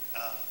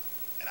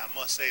 and I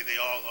must say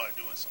they all are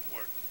doing some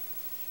work.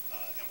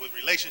 And with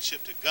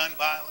relationship to gun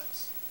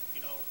violence, you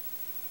know,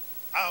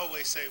 I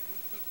always say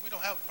we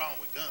don't have a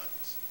problem with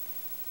guns,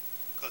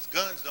 because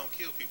guns don't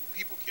kill people,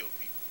 people kill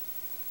people,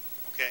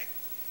 okay?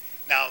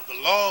 Now, the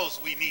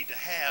laws we need to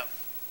have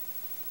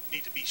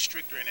need to be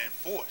stricter and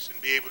enforced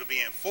and be able to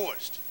be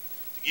enforced.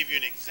 To give you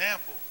an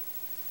example,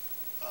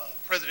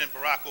 President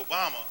Barack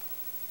Obama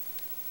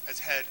has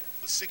had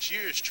for 6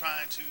 years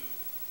trying to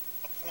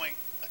appoint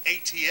an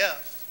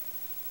ATF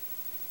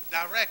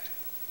director,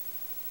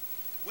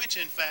 which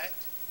in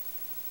fact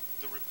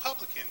the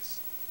Republicans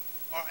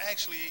are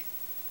actually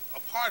a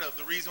part of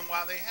the reason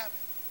why they have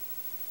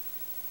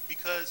it.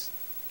 Because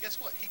guess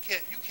what? You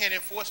can't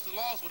enforce the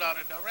laws without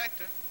a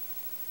director.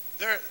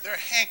 They're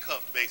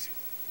handcuffed basically.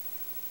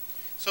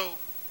 So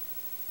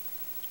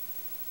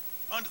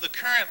under the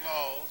current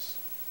laws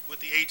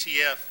with the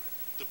ATF,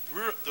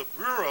 the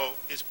Bureau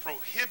is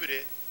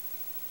prohibited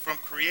from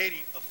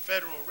creating a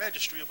federal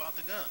registry about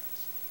the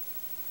guns.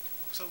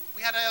 So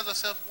we had to ask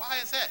ourselves, why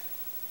is that?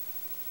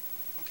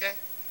 Okay?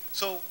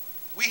 So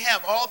we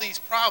have all these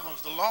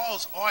problems. The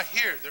laws are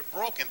here. They're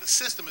broken. The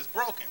system is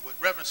broken, what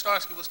Reverend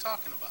Starsky was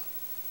talking about.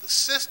 The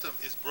system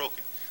is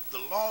broken. The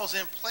laws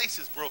in place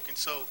is broken.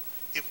 So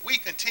if we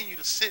continue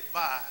to sit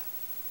by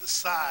the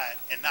side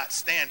and not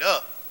stand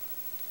up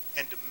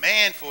and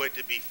demand for it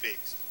to be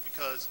fixed,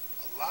 because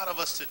a lot of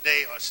us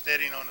today are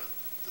standing on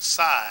the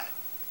side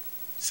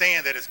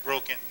saying that it's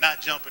broken,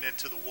 not jumping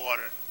into the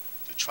water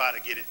to try to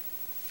get it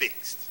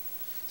fixed.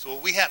 So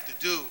what we have to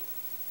do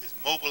is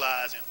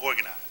mobilize and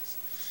organize.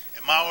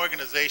 And my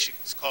organization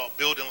is called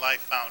Building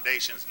Life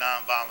Foundation's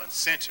Nonviolence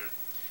Center,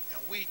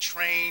 and we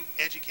train,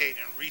 educate,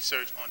 and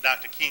research on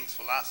Dr. King's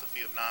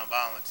philosophy of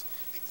nonviolence,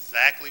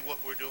 exactly what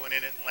we're doing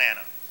in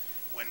Atlanta.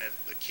 When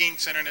the King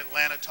Center in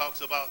Atlanta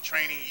talks about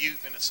training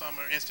youth in the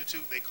Summer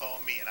Institute, they call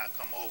me and I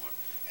come over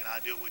and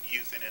I deal with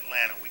youth in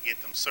Atlanta. We get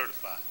them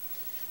certified.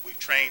 We've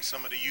trained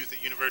some of the youth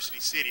at University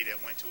City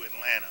that went to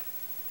Atlanta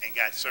and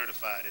got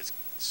certified as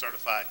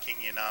certified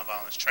Kingian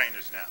nonviolence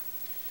trainers now.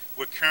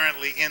 We're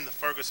currently in the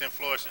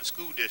Ferguson-Florissant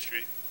School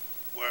District,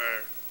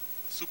 where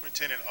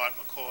Superintendent Art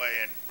McCoy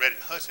and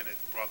Reddit Hudson had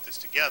brought this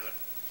together,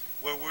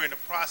 where we're in the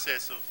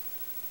process of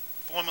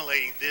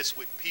formulating this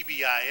with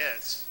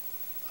PBIS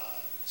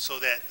so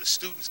that the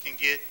students can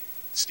get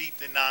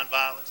steeped in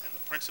nonviolence and the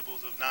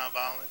principles of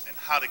nonviolence and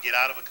how to get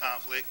out of a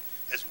conflict,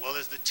 as well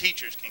as the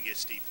teachers can get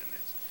steeped in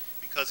this,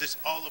 because it's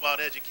all about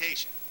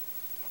education,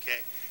 okay?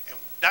 And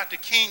Dr.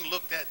 King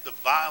looked at the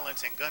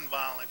violence and gun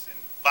violence and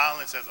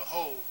violence as a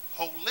whole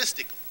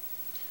holistically.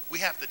 We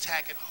have to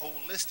attack it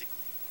holistically.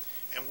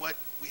 And what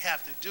we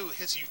have to do,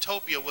 his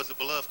utopia was the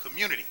beloved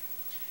community.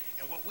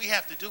 And what we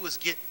have to do is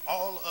get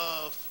all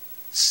of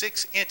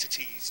 6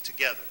 entities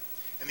together.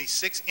 And these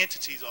 6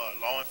 entities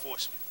are law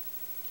enforcement.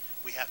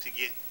 We have to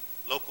get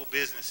local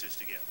businesses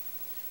together.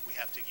 We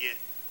have to get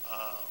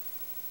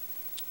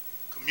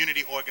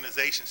community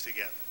organizations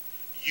together,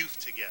 youth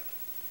together.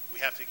 We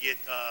have to get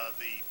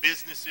the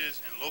businesses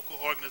and local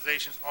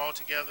organizations all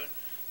together.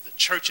 The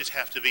churches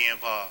have to be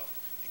involved,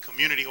 and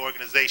community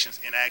organizations,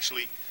 and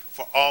actually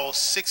for all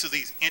 6 of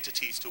these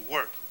entities to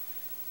work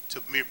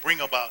to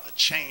bring about a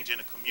change in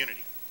the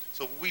community.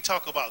 So when we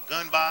talk about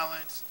gun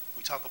violence,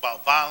 we talk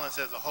about violence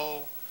as a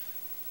whole,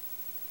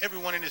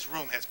 everyone in this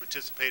room has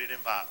participated in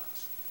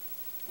violence.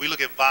 We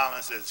look at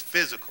violence as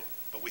physical,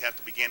 but we have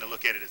to begin to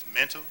look at it as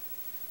mental,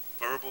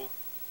 verbal,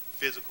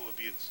 physical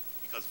abuse.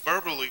 Because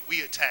verbally,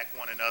 we attack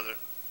one another.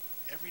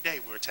 Every day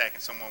we're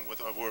attacking someone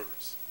with our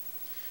words.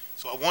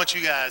 So I want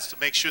you guys to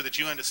make sure that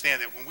you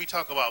understand that when we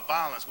talk about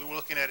violence, we were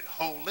looking at it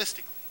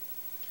holistically.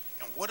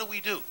 And what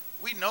do?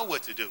 We know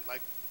what to do.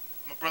 Like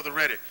my brother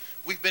read it.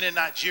 We've been in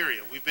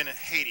Nigeria. We've been in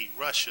Haiti,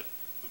 Russia.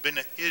 We've been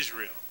to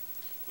Israel.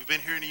 We've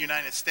been here in the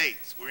United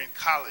States. We're in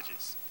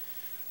colleges.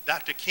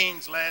 Dr.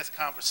 King's last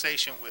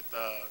conversation with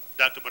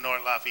Dr.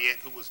 Bernard Lafayette,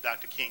 who was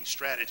Dr. King's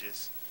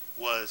strategist,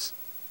 was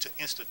to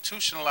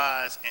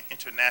institutionalize and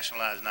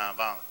internationalize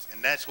nonviolence.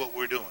 And that's what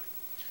we're doing,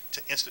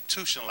 to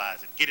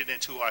institutionalize it, get it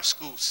into our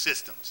school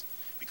systems.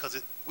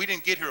 Because we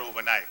didn't get here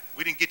overnight.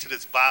 We didn't get to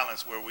this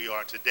violence where we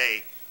are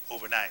today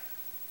overnight.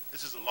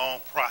 This is a long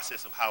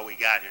process of how we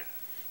got here.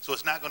 So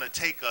it's not going to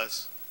take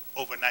us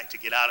overnight to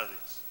get out of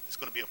this. It's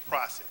going to be a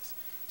process.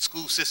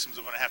 School systems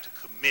are going to have to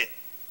commit,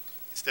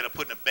 instead of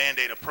putting a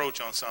Band-Aid approach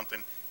on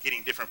something,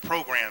 getting different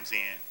programs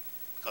in,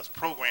 because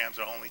programs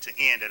are only to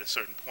end at a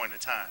certain point in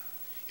time.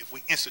 if we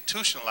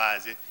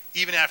institutionalize it,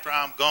 even after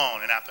I'm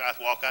gone and after I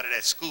walk out of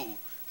that school,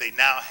 they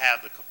now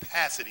have the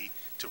capacity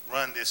to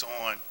run this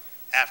on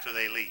after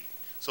they leave.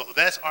 So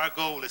that's our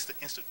goal, is to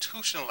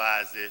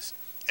institutionalize this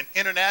and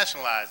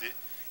internationalize it.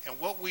 And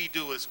what we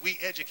do is we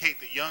educate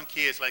the young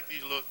kids, like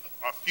these little,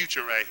 our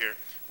future right here.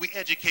 We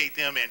educate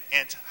them in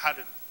how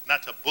to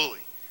not to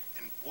bully,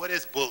 and what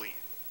is bullying,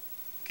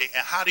 okay?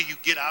 And how do you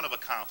get out of a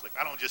conflict?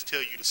 I don't just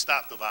tell you to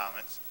stop the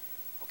violence,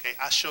 okay?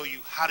 I show you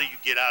how do you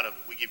get out of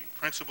it. We give you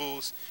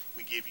principles,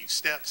 we give you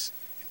steps,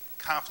 and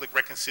conflict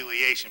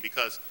reconciliation,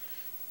 because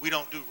we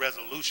don't do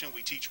resolution,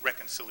 we teach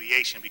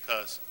reconciliation,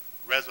 because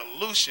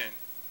resolution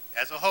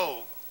as a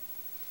whole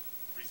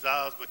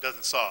resolves but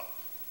doesn't solve.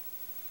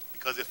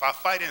 Because if I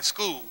fight in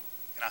school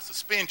and I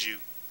suspend you,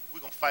 we're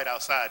going to fight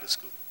outside the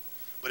school.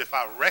 But if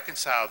I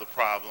reconcile the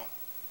problem,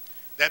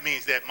 that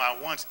means that my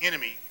once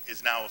enemy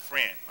is now a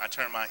friend. I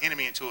turn my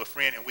enemy into a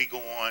friend, and we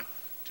go on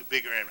to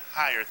bigger and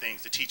higher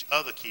things to teach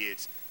other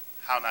kids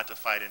how not to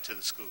fight into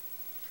the school.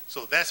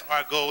 So that's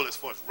our goal as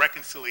far as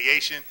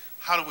reconciliation.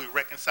 How do we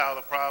reconcile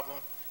a problem?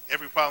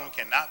 Every problem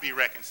cannot be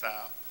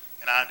reconciled,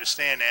 and I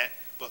understand that,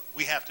 but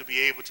we have to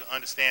be able to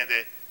understand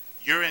that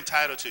you're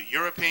entitled to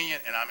your opinion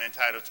and I'm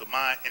entitled to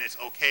mine, and it's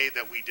okay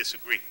that we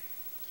disagree.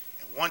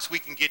 And once we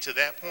can get to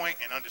that point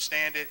and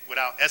understand it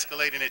without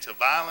escalating it to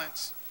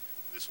violence,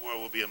 this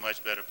world will be a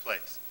much better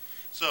place.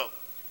 So,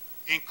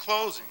 in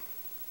closing,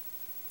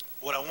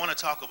 what I want to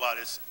talk about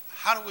is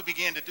how do we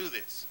begin to do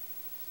this?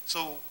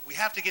 So we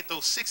have to get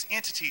those 6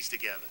 entities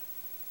together,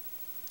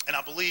 and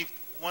I believe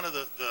one of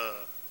the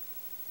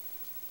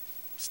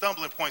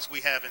stumbling points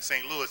we have in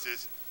St. Louis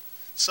is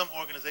some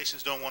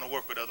organizations don't want to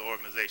work with other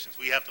organizations.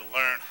 We have to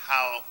learn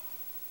how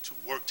to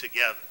work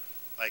together,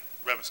 like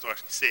Reverend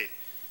Starsky said,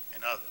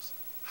 and others.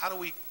 How do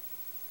we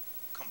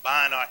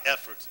combine our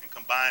efforts and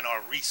combine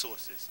our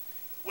resources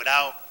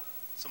without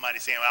somebody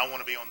saying, I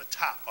want to be on the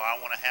top, or I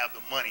want to have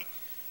the money?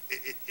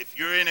 If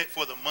you're in it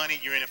for the money,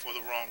 you're in it for the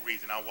wrong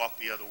reason. I walk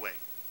the other way,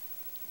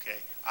 okay?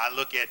 I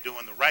look at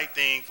doing the right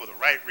thing for the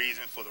right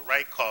reason, for the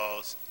right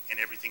cause, and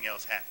everything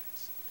else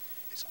happens.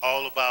 It's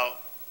all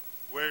about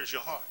where's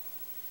your heart?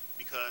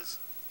 Because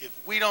if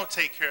we don't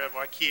take care of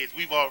our kids,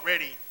 we've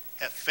already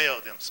have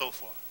failed them so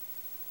far.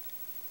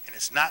 And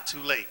it's not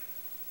too late.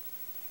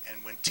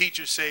 And when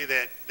teachers say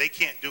that they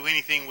can't do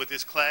anything with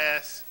this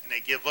class and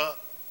they give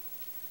up,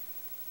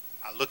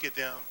 I look at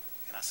them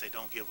and I say,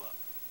 don't give up.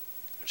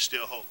 There's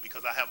still hope,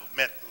 because I have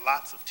met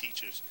lots of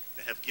teachers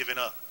that have given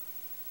up.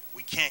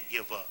 We can't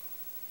give up.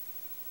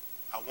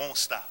 I won't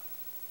stop.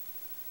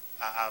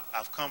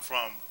 I've come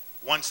from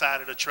one side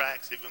of the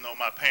tracks, even though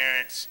my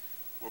parents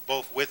were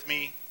both with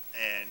me,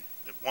 and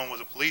one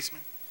was a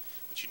policeman.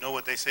 But you know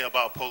what they say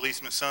about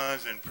policemen's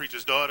sons and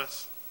preachers'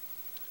 daughters?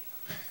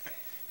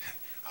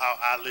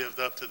 I lived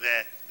up to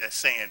that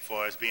saying as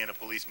far as being a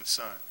policeman's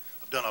son.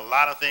 I've done a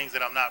lot of things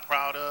that I'm not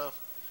proud of,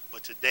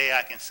 but today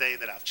I can say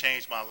that I've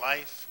changed my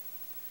life.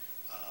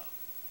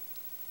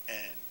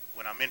 And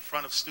when I'm in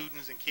front of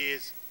students and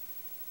kids,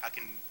 I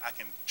can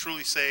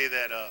truly say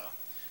that I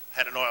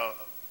had an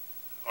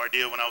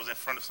ordeal when I was in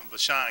front of some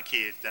Vashon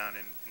kids down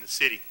in the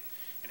city.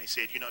 And they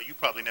said, you know, you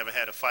probably never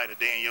had to fight a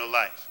day in your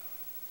life.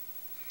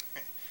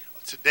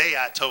 Today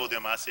I told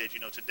them, I said, you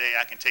know, today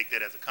I can take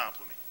that as a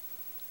compliment.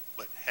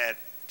 But had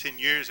 10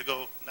 years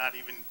ago, not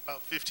even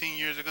about 15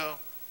 years ago,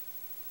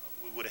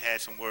 we would have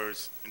had some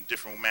words in a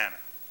different manner.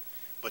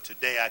 But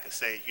today I could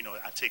say, you know,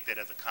 I take that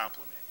as a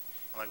compliment.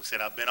 And like I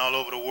said, I've been all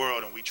over the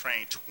world, and we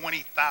trained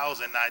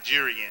 20,000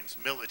 Nigerians,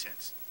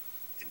 militants,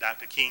 in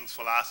Dr. King's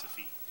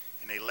philosophy,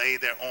 and they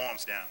laid their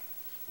arms down.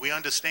 We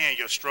understand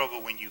your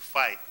struggle when you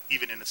fight,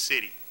 even in the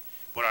city.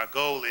 But our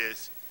goal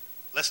is,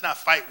 let's not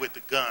fight with the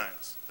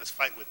guns. Let's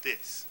fight with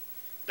this.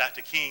 Dr.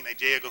 King, like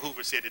J. Edgar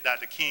Hoover said, that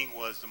Dr. King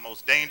was the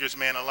most dangerous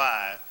man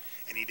alive,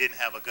 and he didn't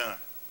have a gun.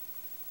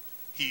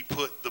 He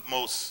put the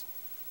most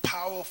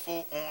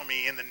powerful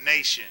army in the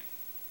nation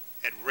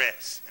at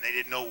rest, and they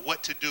didn't know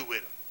what to do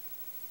with him.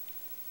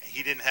 And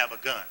he didn't have a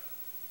gun.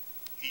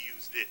 He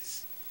used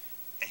this.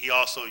 And he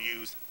also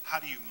used,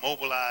 how do you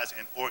mobilize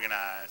and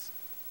organize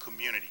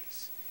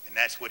communities? And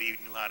that's what he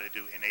knew how to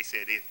do. And they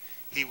said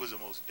he was the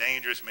most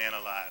dangerous man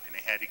alive, and they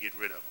had to get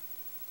rid of him.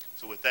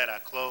 So with that, I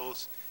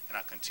close, and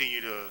I continue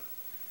to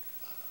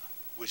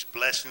wish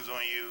blessings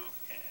on you,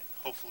 and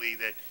hopefully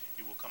that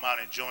you will come out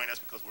and join us,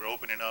 because we're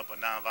opening up a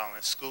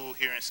nonviolent school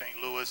here in St.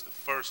 Louis, the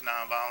first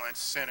nonviolent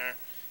center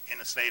in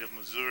the state of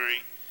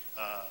Missouri.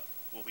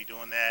 We'll be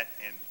doing that,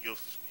 and you'll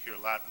hear a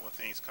lot more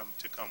things come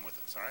with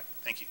us, all right?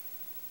 Thank you.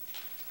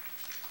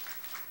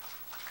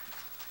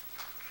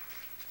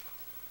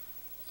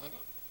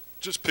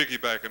 Just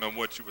piggybacking on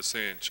what you were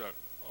saying, Chuck,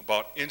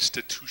 about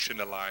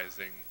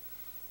institutionalizing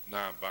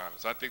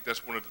nonviolence. I think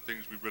that's one of the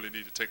things we really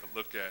need to take a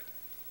look at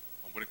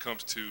when it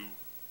comes to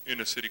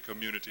inner city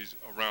communities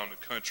around the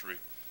country.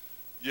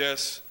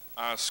 Yes,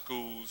 our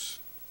schools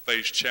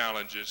face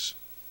challenges,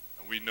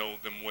 and we know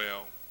them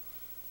well,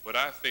 but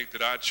I think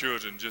that our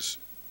children, just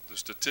the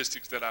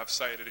statistics that I've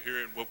cited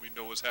here and what we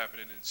know is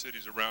happening in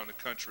cities around the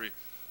country,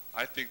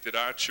 I think that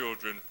our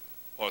children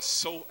are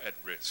so at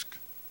risk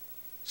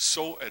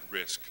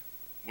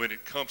when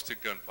it comes to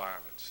gun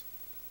violence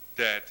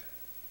that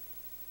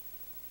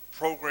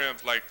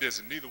programs like this,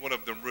 and neither one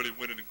of them really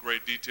went into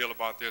great detail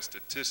about their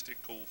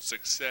statistical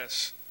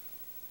success.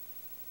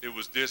 It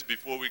was this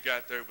before we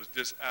got there, it was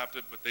this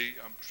after, but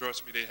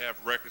trust me, they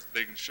have records that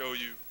they can show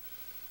you.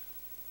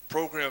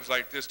 Programs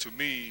like this, to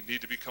me,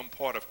 need to become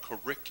part of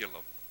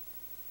curriculum.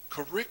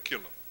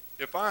 Curriculum.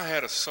 If I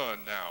had a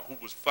son now who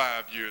was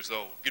 5 years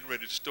old, getting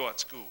ready to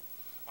start school,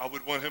 I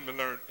would want him to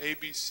learn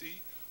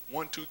ABC,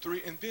 1, 2,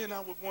 3, and then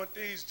I would want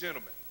these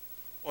gentlemen,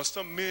 or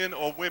some men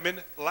or women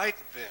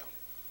like them,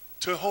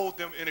 to hold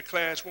them in a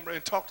classroom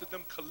and talk to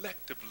them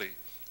collectively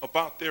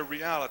about their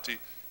reality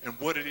and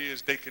what it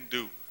is they can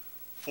do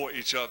for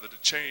each other to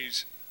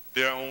change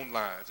their own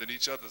lives and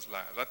each other's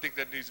lives. I think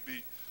that needs to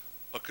be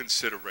a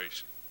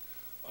consideration.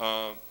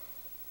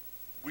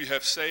 We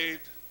have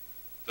saved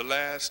the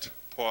last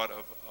part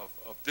of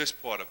this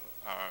part of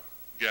our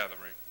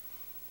gathering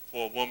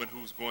for a woman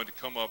who's going to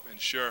come up and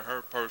share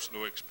her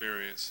personal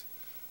experience.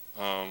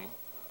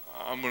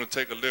 I'm going to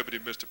take a liberty,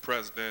 Mr.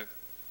 President,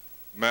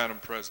 Madam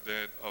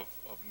President, of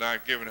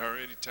not giving her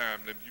any time.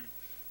 Then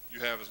you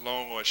have as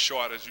long or as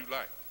short as you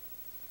like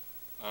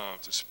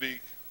to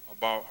speak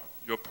about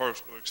your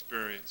personal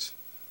experience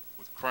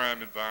with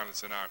crime and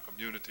violence in our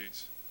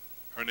communities.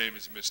 Her name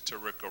is Ms.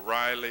 Tarika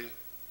Riley,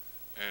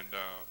 and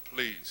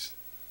please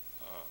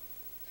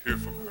hear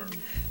from her.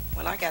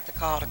 When I got the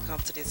call to come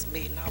to this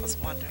meeting, I was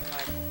wondering,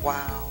 like,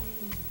 wow,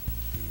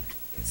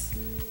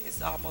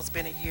 it's almost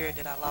been a year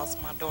that I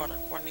lost my daughter,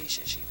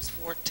 Cornisha. She was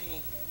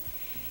 14.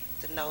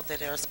 To know that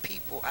there's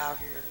people out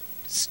here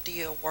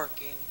still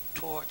working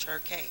towards her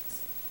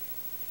case.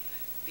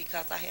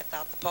 Because I had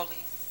thought the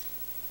police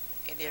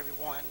and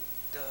everyone,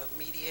 the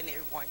media and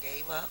everyone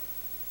gave up.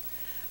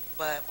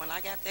 But when I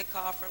got that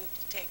call from the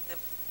detective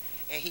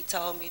and he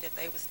told me that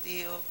they were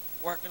still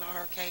working on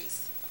her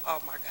case,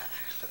 oh my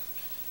God.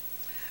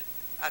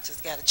 I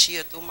just got a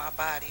chill through my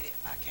body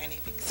that I can't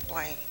even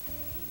explain.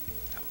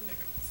 I'm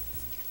nervous.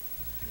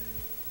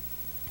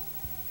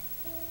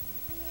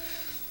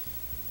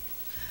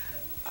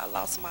 I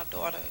lost my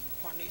daughter,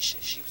 Cornisha.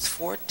 She was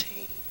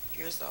 14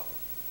 years old.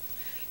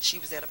 She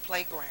was at a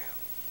playground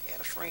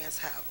at a friend's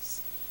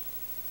house.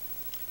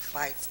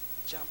 Fights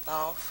jumped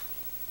off.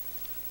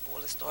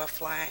 Bullets started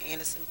flying.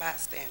 Innocent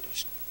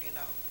bystanders,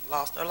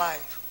 lost her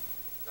life.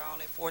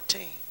 Gone at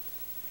 14.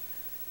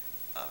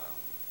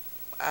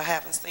 I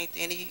haven't seen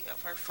any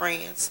of her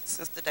friends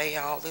since the day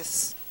all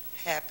this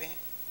happened.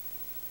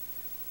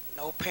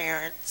 No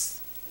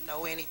parents,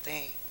 no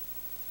anything.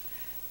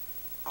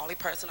 Only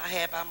person I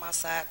had by my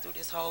side through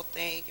this whole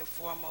thing and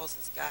foremost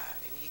is God,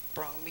 and he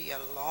brought me a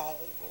long,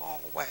 long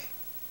way.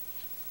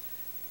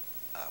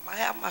 I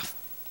have my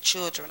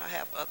children, I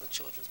have other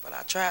children, but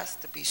I try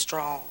to be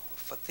strong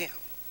for them.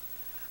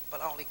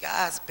 But only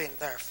God's been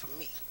there for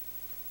me.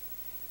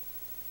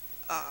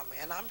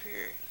 And I'm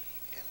here,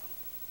 and I'm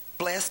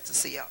blessed to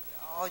see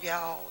all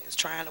y'all is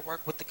trying to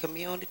work with the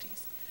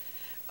communities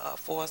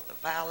for us, the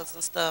violence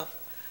and stuff.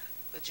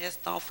 But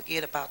just don't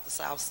forget about the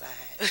South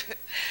Side,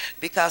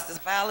 because this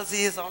violence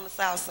is on the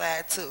South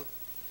Side too.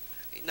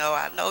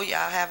 I know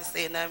y'all haven't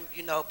said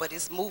nothing, but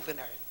it's moving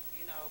there.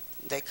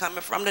 They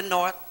coming from the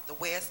north, the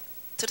west,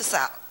 to the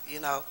south.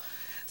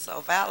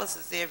 So violence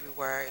is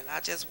everywhere, and I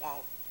just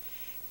want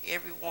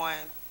everyone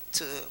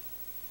to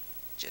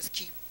just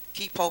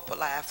keep hope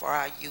alive for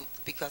our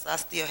youth, because I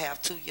still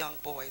have 2 young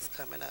boys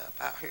coming up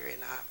out here,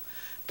 and I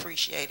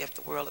appreciate if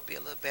the world will be a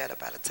little better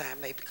by the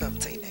time they become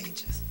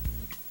teenagers.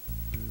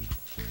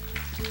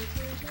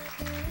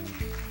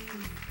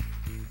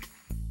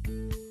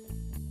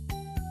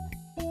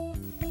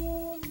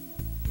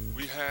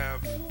 We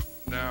have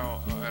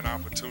now an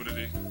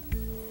opportunity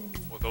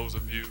for those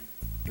of you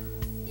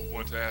who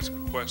want to ask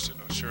a question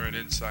or share an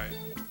insight.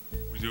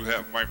 We do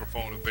have a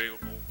microphone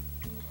available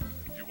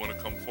if you want to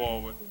come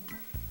forward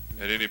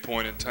at any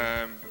point in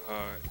time.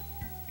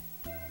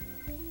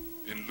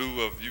 In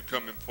lieu of you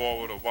coming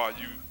forward, or while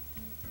you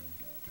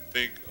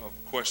think of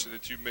a question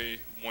that you may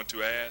want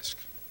to ask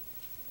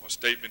or a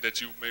statement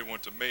that you may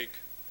want to make,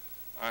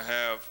 I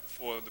have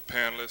for the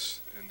panelists,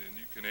 and then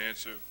you can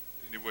answer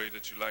any way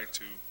that you like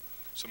to,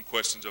 some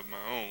questions of my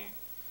own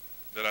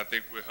that I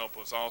think will help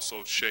us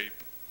also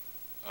shape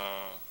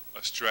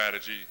a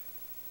strategy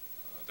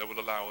that will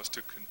allow us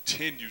to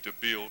continue to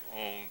build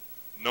on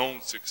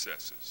known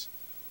successes,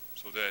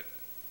 so that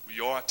we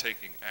are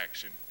taking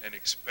action and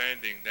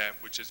expanding that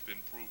which has been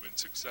proven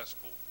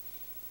successful,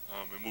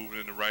 and moving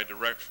in the right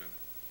direction,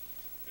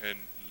 and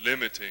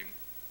limiting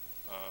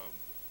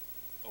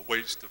a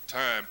waste of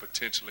time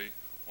potentially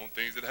on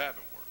things that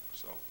haven't worked.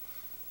 So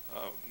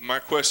my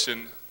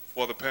question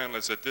for the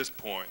panelists at this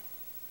point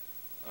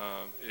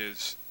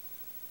is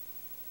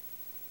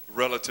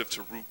relative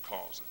to root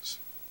causes.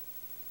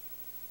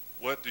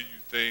 What do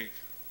you think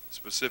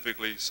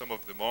specifically some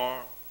of them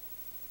are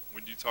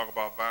when you talk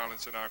about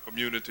violence in our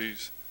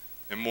communities?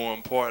 And more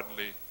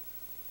importantly,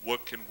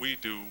 what can we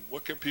do?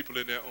 What can people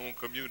in their own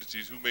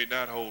communities who may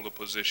not hold a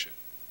position,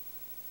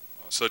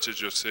 such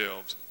as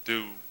yourselves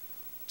do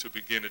to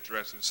begin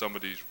addressing some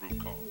of these root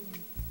causes?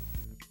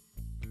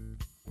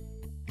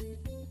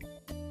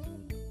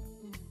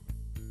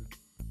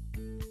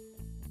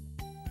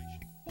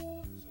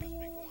 So it's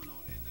been going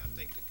on, and I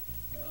think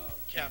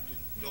Captain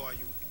Doyle,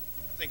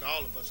 I think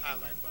all of us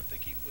highlighted, but I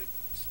think he put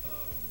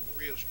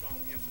real strong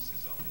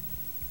emphasis on it.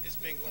 It's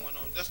been going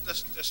on. Let's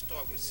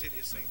start with City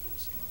of St.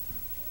 Louis alone.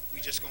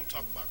 We just gonna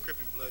talk about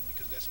Crippin' Blood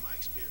because that's my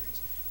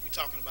experience. We're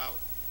talking about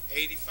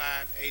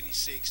 85,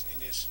 86,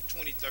 and it's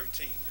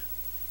 2013 now.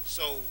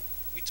 So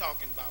we're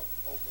talking about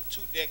over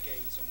 2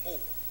 decades or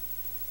more.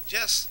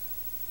 Just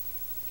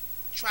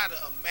try to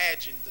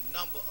imagine the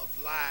number of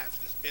lives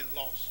that's been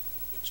lost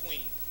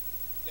between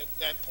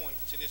that point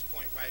to this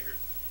point right here.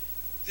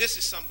 This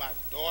is somebody's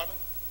daughter.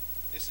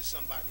 This is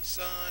somebody's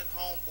son,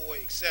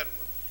 homeboy, etc.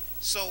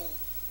 So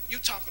you're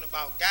talking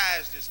about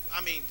guys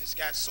that's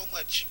got so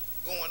much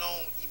going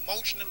on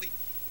emotionally.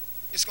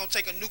 It's going to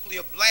take a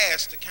nuclear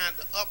blast to kind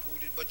of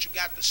uproot it, but you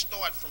got to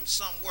start from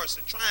somewhere.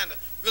 So trying to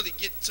really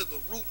get to the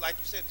root, like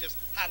you said, just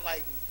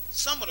highlighting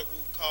some of the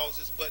root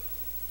causes, but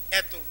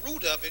at the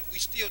root of it, we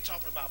still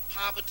talking about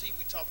poverty,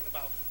 we talking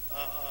about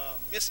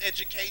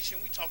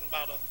miseducation, we talking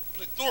about a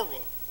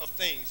plethora of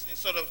things. And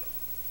so the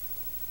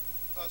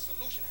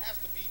solution has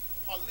to be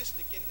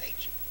holistic in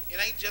nature. It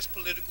ain't just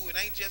political, it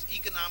ain't just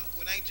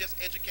economical, it ain't just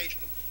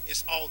educational,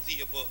 it's all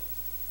the above.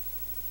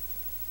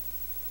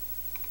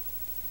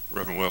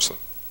 Reverend Wilson.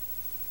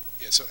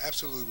 Yeah, so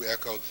absolutely we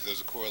echo that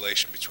there's a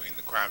correlation between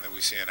the crime that we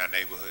see in our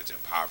neighborhoods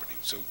and poverty.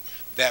 So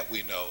that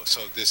we know.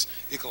 So this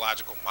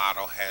ecological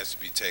model has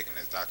to be taken,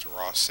 as Dr.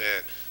 Ross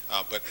said.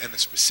 But in the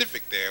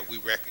specific there, we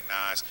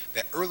recognize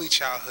that early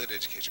childhood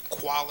education,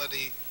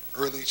 quality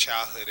early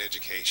childhood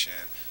education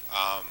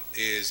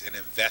is an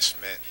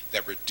investment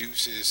that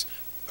reduces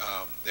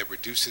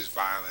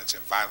violence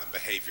and violent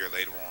behavior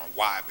later on.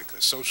 Why?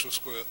 Because social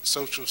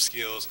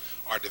skills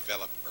are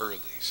developed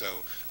early.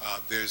 So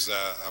there's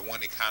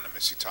one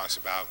economist who talks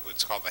about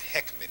what's called the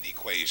Heckman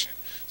equation.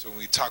 So when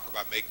we talk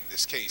about making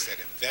this case that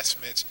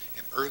investments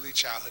in early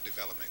childhood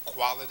development,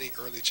 quality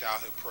early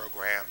childhood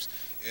programs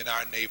in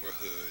our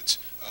neighborhoods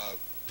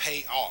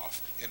pay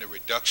off in a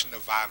reduction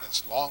of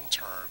violence long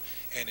term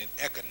and in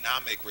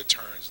economic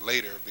returns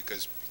later,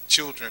 because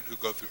children who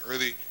go through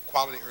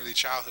quality early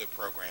childhood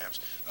programs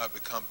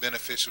become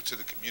beneficial to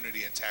the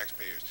community and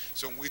taxpayers.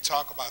 So when we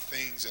talk about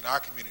things in our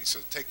community, so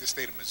take the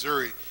state of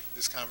Missouri,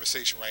 this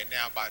conversation right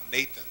now about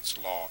Nathan's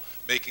Law,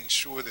 making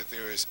sure that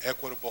there is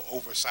equitable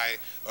oversight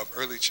of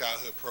early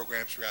childhood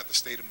programs throughout the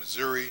state of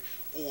Missouri,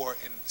 or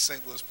in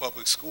St. Louis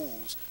public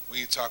schools, when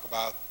you talk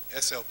about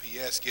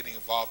SLPS getting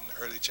involved in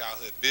the early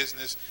childhood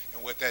business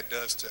and what that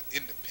does to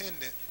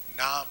independent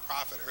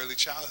nonprofit early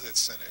childhood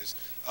centers,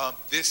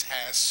 this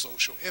has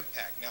social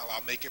impact. Now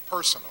I'll make it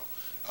personal.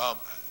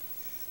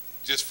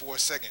 Just for a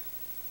second,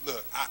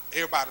 look,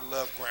 everybody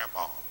loves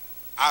grandma.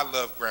 I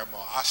love grandma.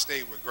 I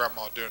stay with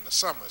grandma during the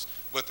summers.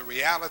 But the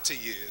reality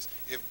is,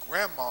 if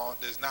grandma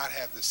does not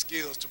have the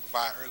skills to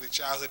provide early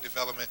childhood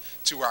development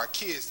to our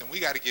kids, then we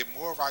got to get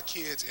more of our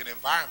kids in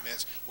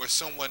environments where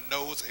someone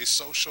knows a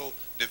social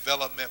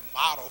development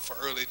model for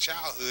early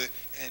childhood,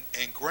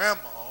 and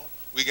grandma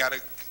we got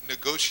to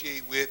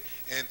negotiate with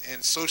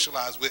and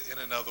socialize with in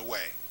another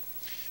way.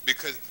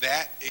 Because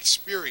that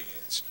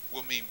experience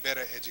will mean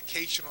better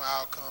educational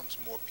outcomes,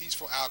 more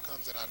peaceful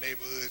outcomes in our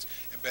neighborhoods,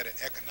 and better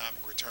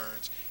economic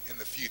returns in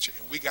the future.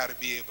 And we got to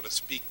be able to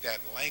speak that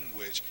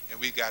language, and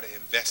we got to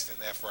invest in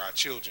that for our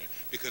children,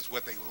 because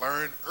what they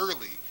learn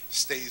early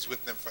stays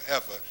with them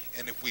forever.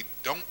 And if we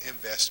don't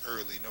invest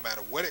early, no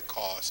matter what it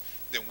costs,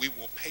 then we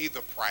will pay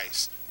the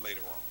price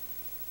later on.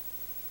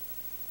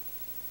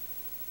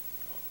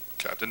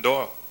 Captain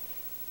Doyle.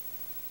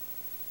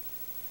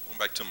 Going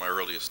back to my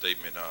earlier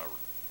statement,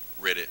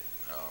 read it.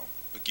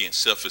 Again,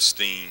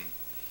 self-esteem.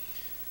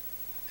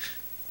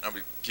 I'm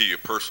going to give you a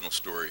personal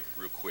story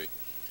real quick.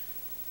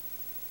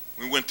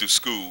 We went through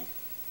school.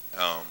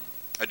 I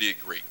did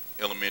great.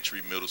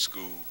 Elementary, middle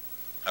school.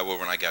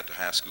 However, when I got to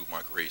high school,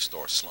 my grades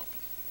started slumping.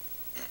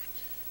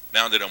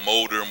 Now that I'm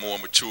older, more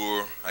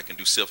mature, I can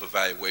do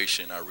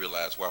self-evaluation. I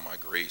realized why my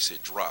grades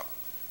had dropped.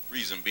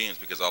 Reason being is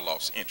because I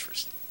lost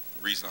interest.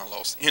 The reason I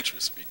lost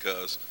interest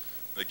because,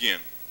 again,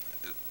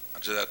 I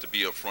just have to be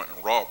upfront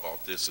and raw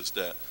about this, is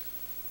that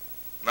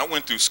when I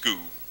went through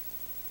school,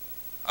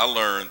 I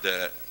learned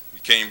that we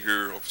came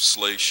here off a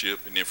slave ship,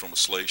 and then from a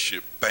slave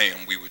ship,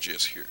 bam, we were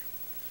just here.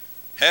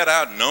 Had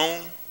I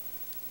known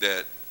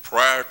that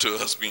prior to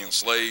us being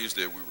slaves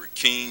that we were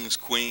kings,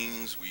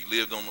 queens, we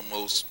lived on the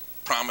most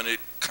prominent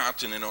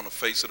continent on the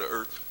face of the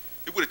earth,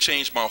 it would have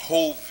changed my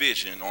whole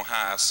vision on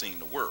how I seen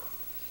the world.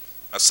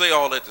 I say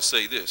all that to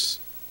say this.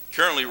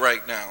 Currently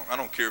right now, I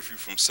don't care if you're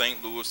from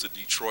St. Louis to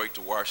Detroit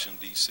to Washington,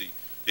 D.C.,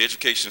 the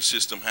education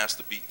system has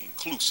to be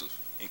inclusive.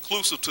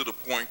 Inclusive to the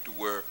point to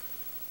where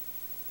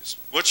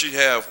once you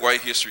have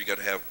white history, you got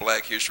to have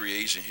black history,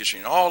 Asian history,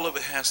 and all of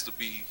it has to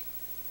be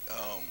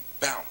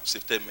balance,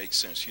 if that makes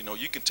sense. You know,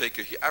 you can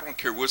take I don't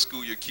care what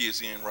school your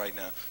kid's in right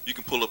now, you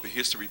can pull up a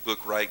history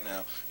book right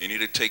now, and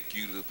it'll take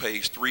you to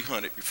page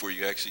 300 before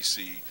you actually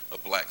see a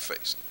black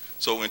face.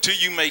 So until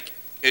you make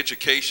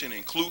education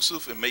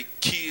inclusive and make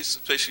kids,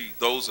 especially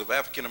those of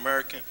African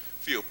American,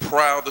 feel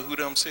proud of who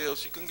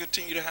themselves, you can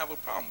continue to have a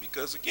problem.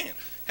 Because again,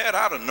 had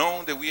I have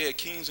known that we had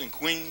kings and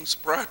queens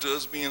prior to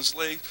us being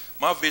slaves,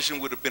 my vision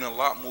would have been a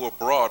lot more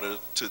broader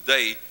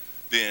today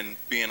than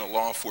being a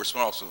law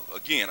enforcement officer.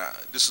 Again,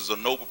 this is a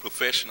noble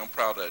profession. I'm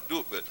proud that I do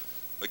it. But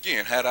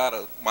again,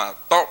 my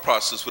thought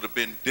process would have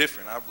been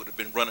different. I would have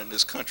been running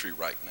this country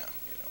right now.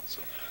 You know.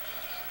 So.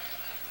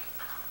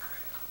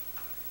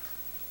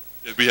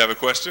 Did we have a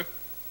question?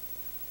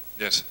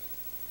 Yes.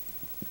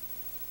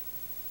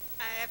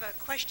 I have a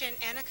question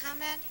and a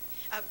comment.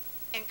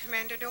 And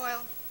Commander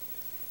Doyle,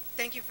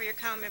 thank you for your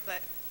comment,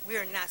 but we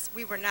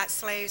were not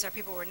slaves. Our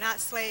people were not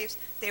slaves.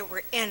 They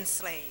were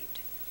enslaved.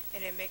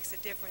 And it makes a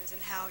difference in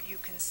how you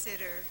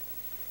consider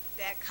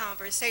that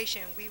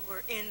conversation. We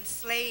were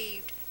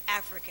enslaved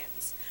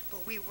Africans,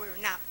 but we were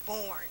not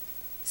born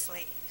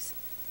slaves.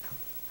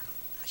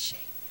 Ashe.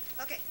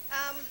 Okay.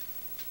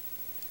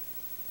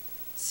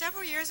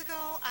 Several years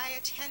ago, I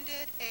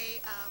attended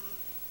a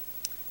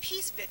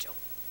peace vigil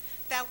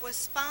that was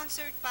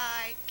sponsored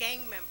by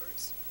gang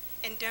members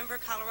in Denver,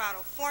 Colorado,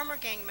 former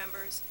gang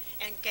members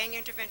and Gang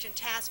Intervention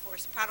Task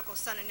Force, Prodigal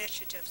Son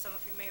Initiative. Some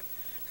of you may have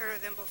heard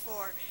of them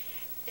before.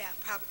 Yeah,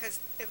 probably because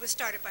it was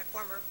started by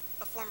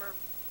a former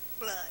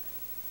blood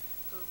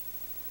who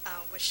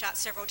was shot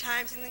several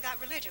times and then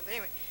got religion. But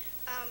anyway,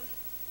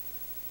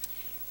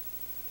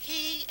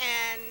 he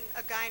and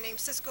a guy named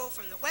Cisco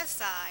from the West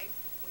Side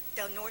with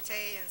Del Norte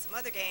and some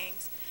other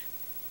gangs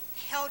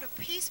held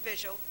a peace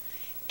vigil,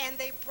 and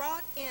they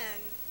brought in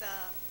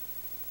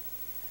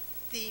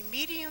the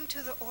medium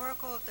to the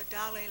oracle of the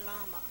Dalai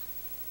Lama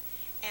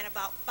and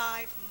about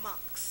 5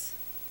 monks,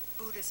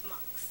 Buddhist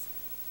monks.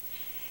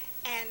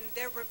 And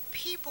there were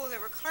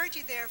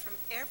clergy there from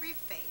every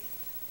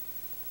faith.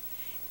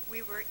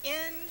 We were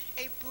in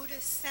a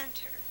Buddhist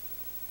center.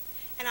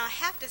 And I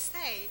have to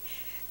say,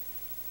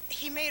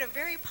 he made a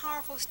very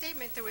powerful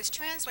statement through his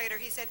translator.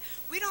 He said,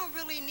 we don't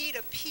really need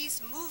a peace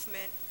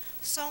movement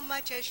so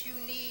much as you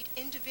need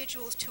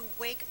individuals to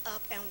wake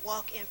up and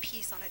walk in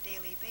peace on a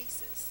daily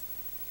basis.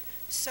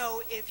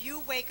 So if you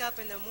wake up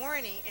in the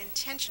morning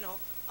intentional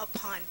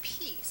upon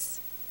peace,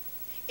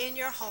 in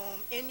your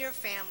home, in your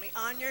family,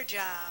 on your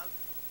job,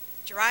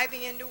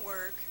 driving into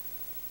work,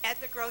 at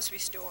the grocery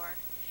store,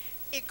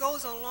 it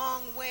goes a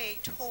long way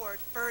toward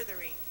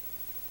furthering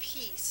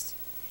peace.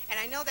 And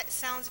I know that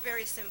sounds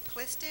very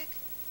simplistic,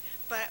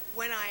 but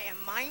when I am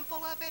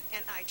mindful of it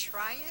and I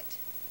try it,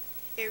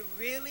 it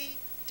really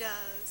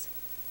does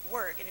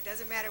work. And it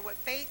doesn't matter what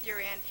faith you're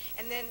in.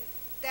 And then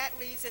that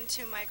leads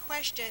into my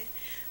question,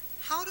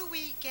 how do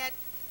we get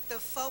the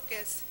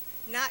focus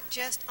not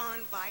just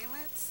on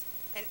violence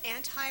and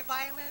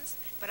anti-violence,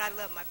 but I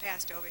love my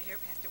pastor over here,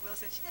 Pastor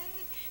Wilson,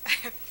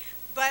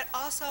 but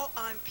also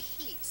on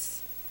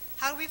peace?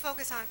 How do we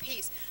focus on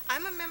peace?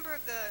 I'm a member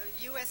of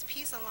the U.S.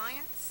 Peace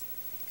Alliance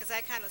because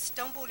I kind of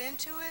stumbled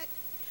into it,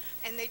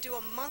 and they do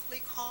a monthly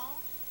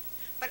call,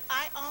 but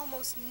I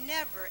almost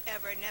never,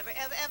 ever, never,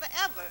 ever, ever,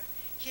 ever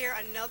hear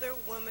another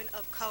woman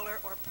of color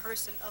or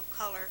person of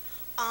color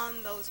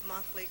on those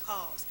monthly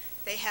calls.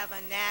 They have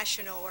a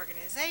national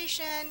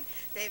organization.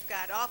 They've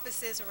got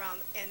offices around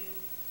in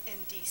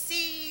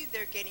D.C.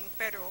 They're getting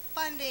federal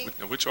funding.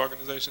 And which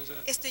organization is that?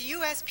 It's the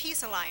U.S.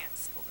 Peace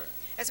Alliance. Okay.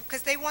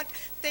 Because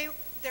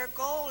their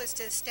goal is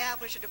to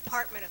establish a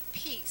Department of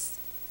Peace.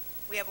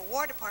 We have a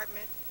War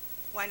Department.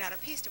 Why not a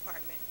Peace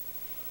Department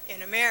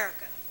in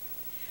America?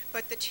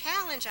 But the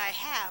challenge I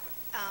have,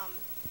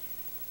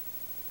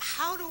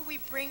 how do we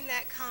bring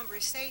that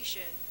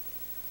conversation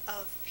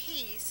of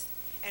peace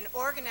and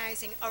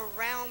organizing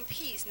around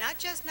peace, not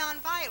just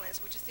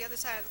nonviolence, which is the other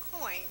side of the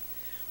coin,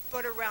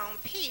 but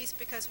around peace?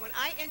 Because when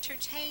I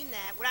entertain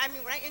that, when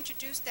I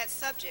introduce that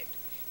subject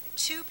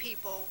to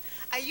people,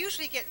 I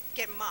usually get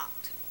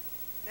mocked.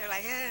 They're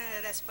like,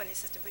 that's funny,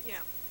 sister, but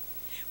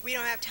we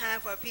don't have time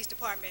for a peace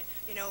department.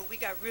 We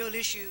got real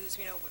issues,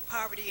 with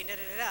poverty and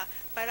da-da-da-da.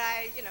 But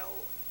I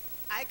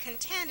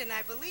contend and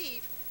I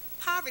believe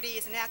poverty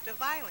is an act of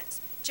violence.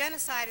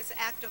 Genocide is an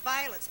act of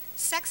violence.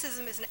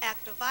 Sexism is an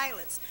act of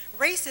violence.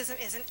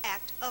 Racism is an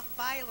act of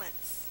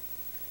violence.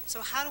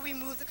 So how do we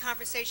move the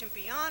conversation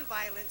beyond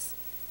violence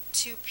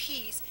to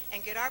peace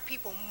and get our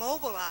people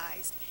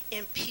mobilized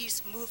in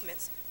peace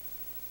movements?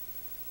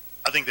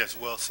 I think that's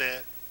well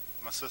said,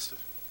 my sister.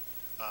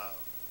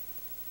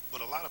 But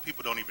a lot of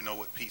people don't even know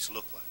what peace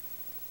looks like.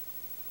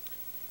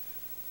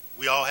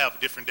 We all have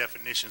different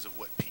definitions of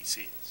what peace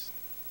is.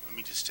 Let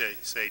me just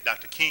say,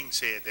 Dr. King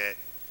said that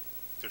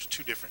there's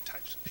 2 different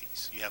types of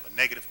peace. You have a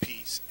negative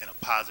peace and a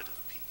positive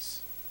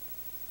peace.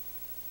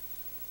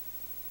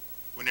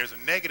 When there's a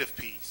negative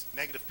peace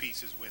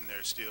is when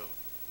there's still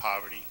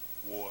poverty,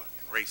 war,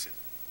 and racism.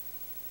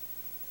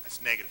 That's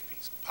negative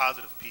peace.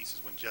 Positive peace is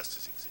when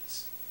justice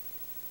exists.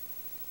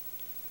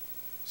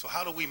 So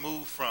how do we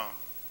move from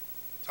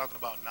talking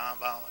about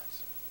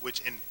nonviolence,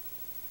 which in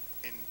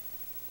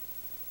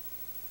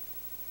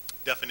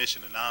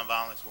definition of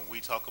nonviolence, when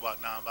we talk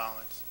about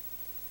nonviolence,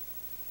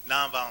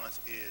 nonviolence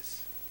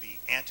is the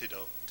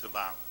antidote to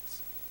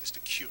violence. It's the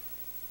cure.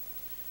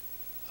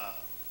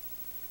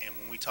 And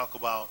when we talk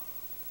about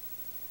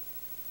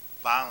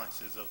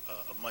violence is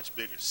a much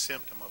bigger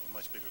symptom of a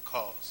much bigger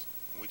cause.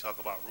 When we talk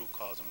about root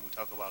cause and when we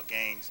talk about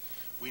gangs,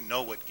 we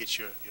know what gets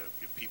your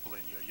people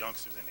and your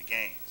youngsters in the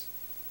gangs.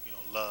 You know,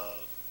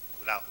 love,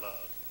 without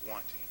love,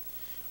 wanting.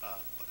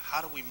 But how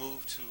do we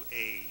move to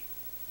a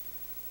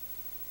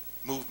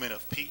movement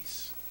of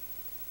peace?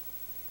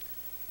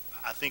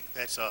 I think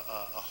that's a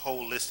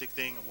holistic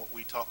thing of what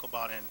we talk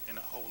about in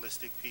a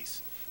holistic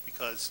piece,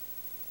 because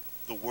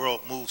the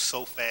world moves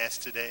so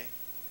fast today,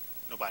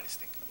 nobody's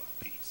thinking about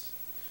peace.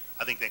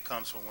 I think that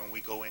comes from when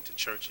we go into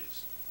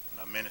churches and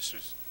our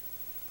ministers.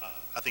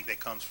 I think that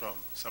comes from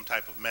some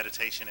type of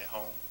meditation at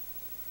home.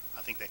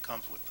 I think that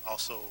comes with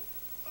also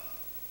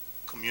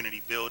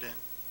community building,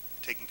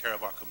 taking care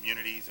of our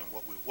communities and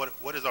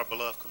what is our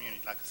beloved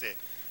community. Like I said,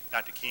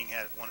 Dr. King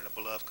had wanted a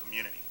beloved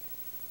community.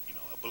 You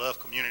know, a beloved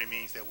community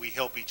means that we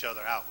help each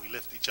other out. We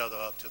lift each other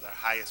up to their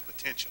highest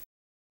potential.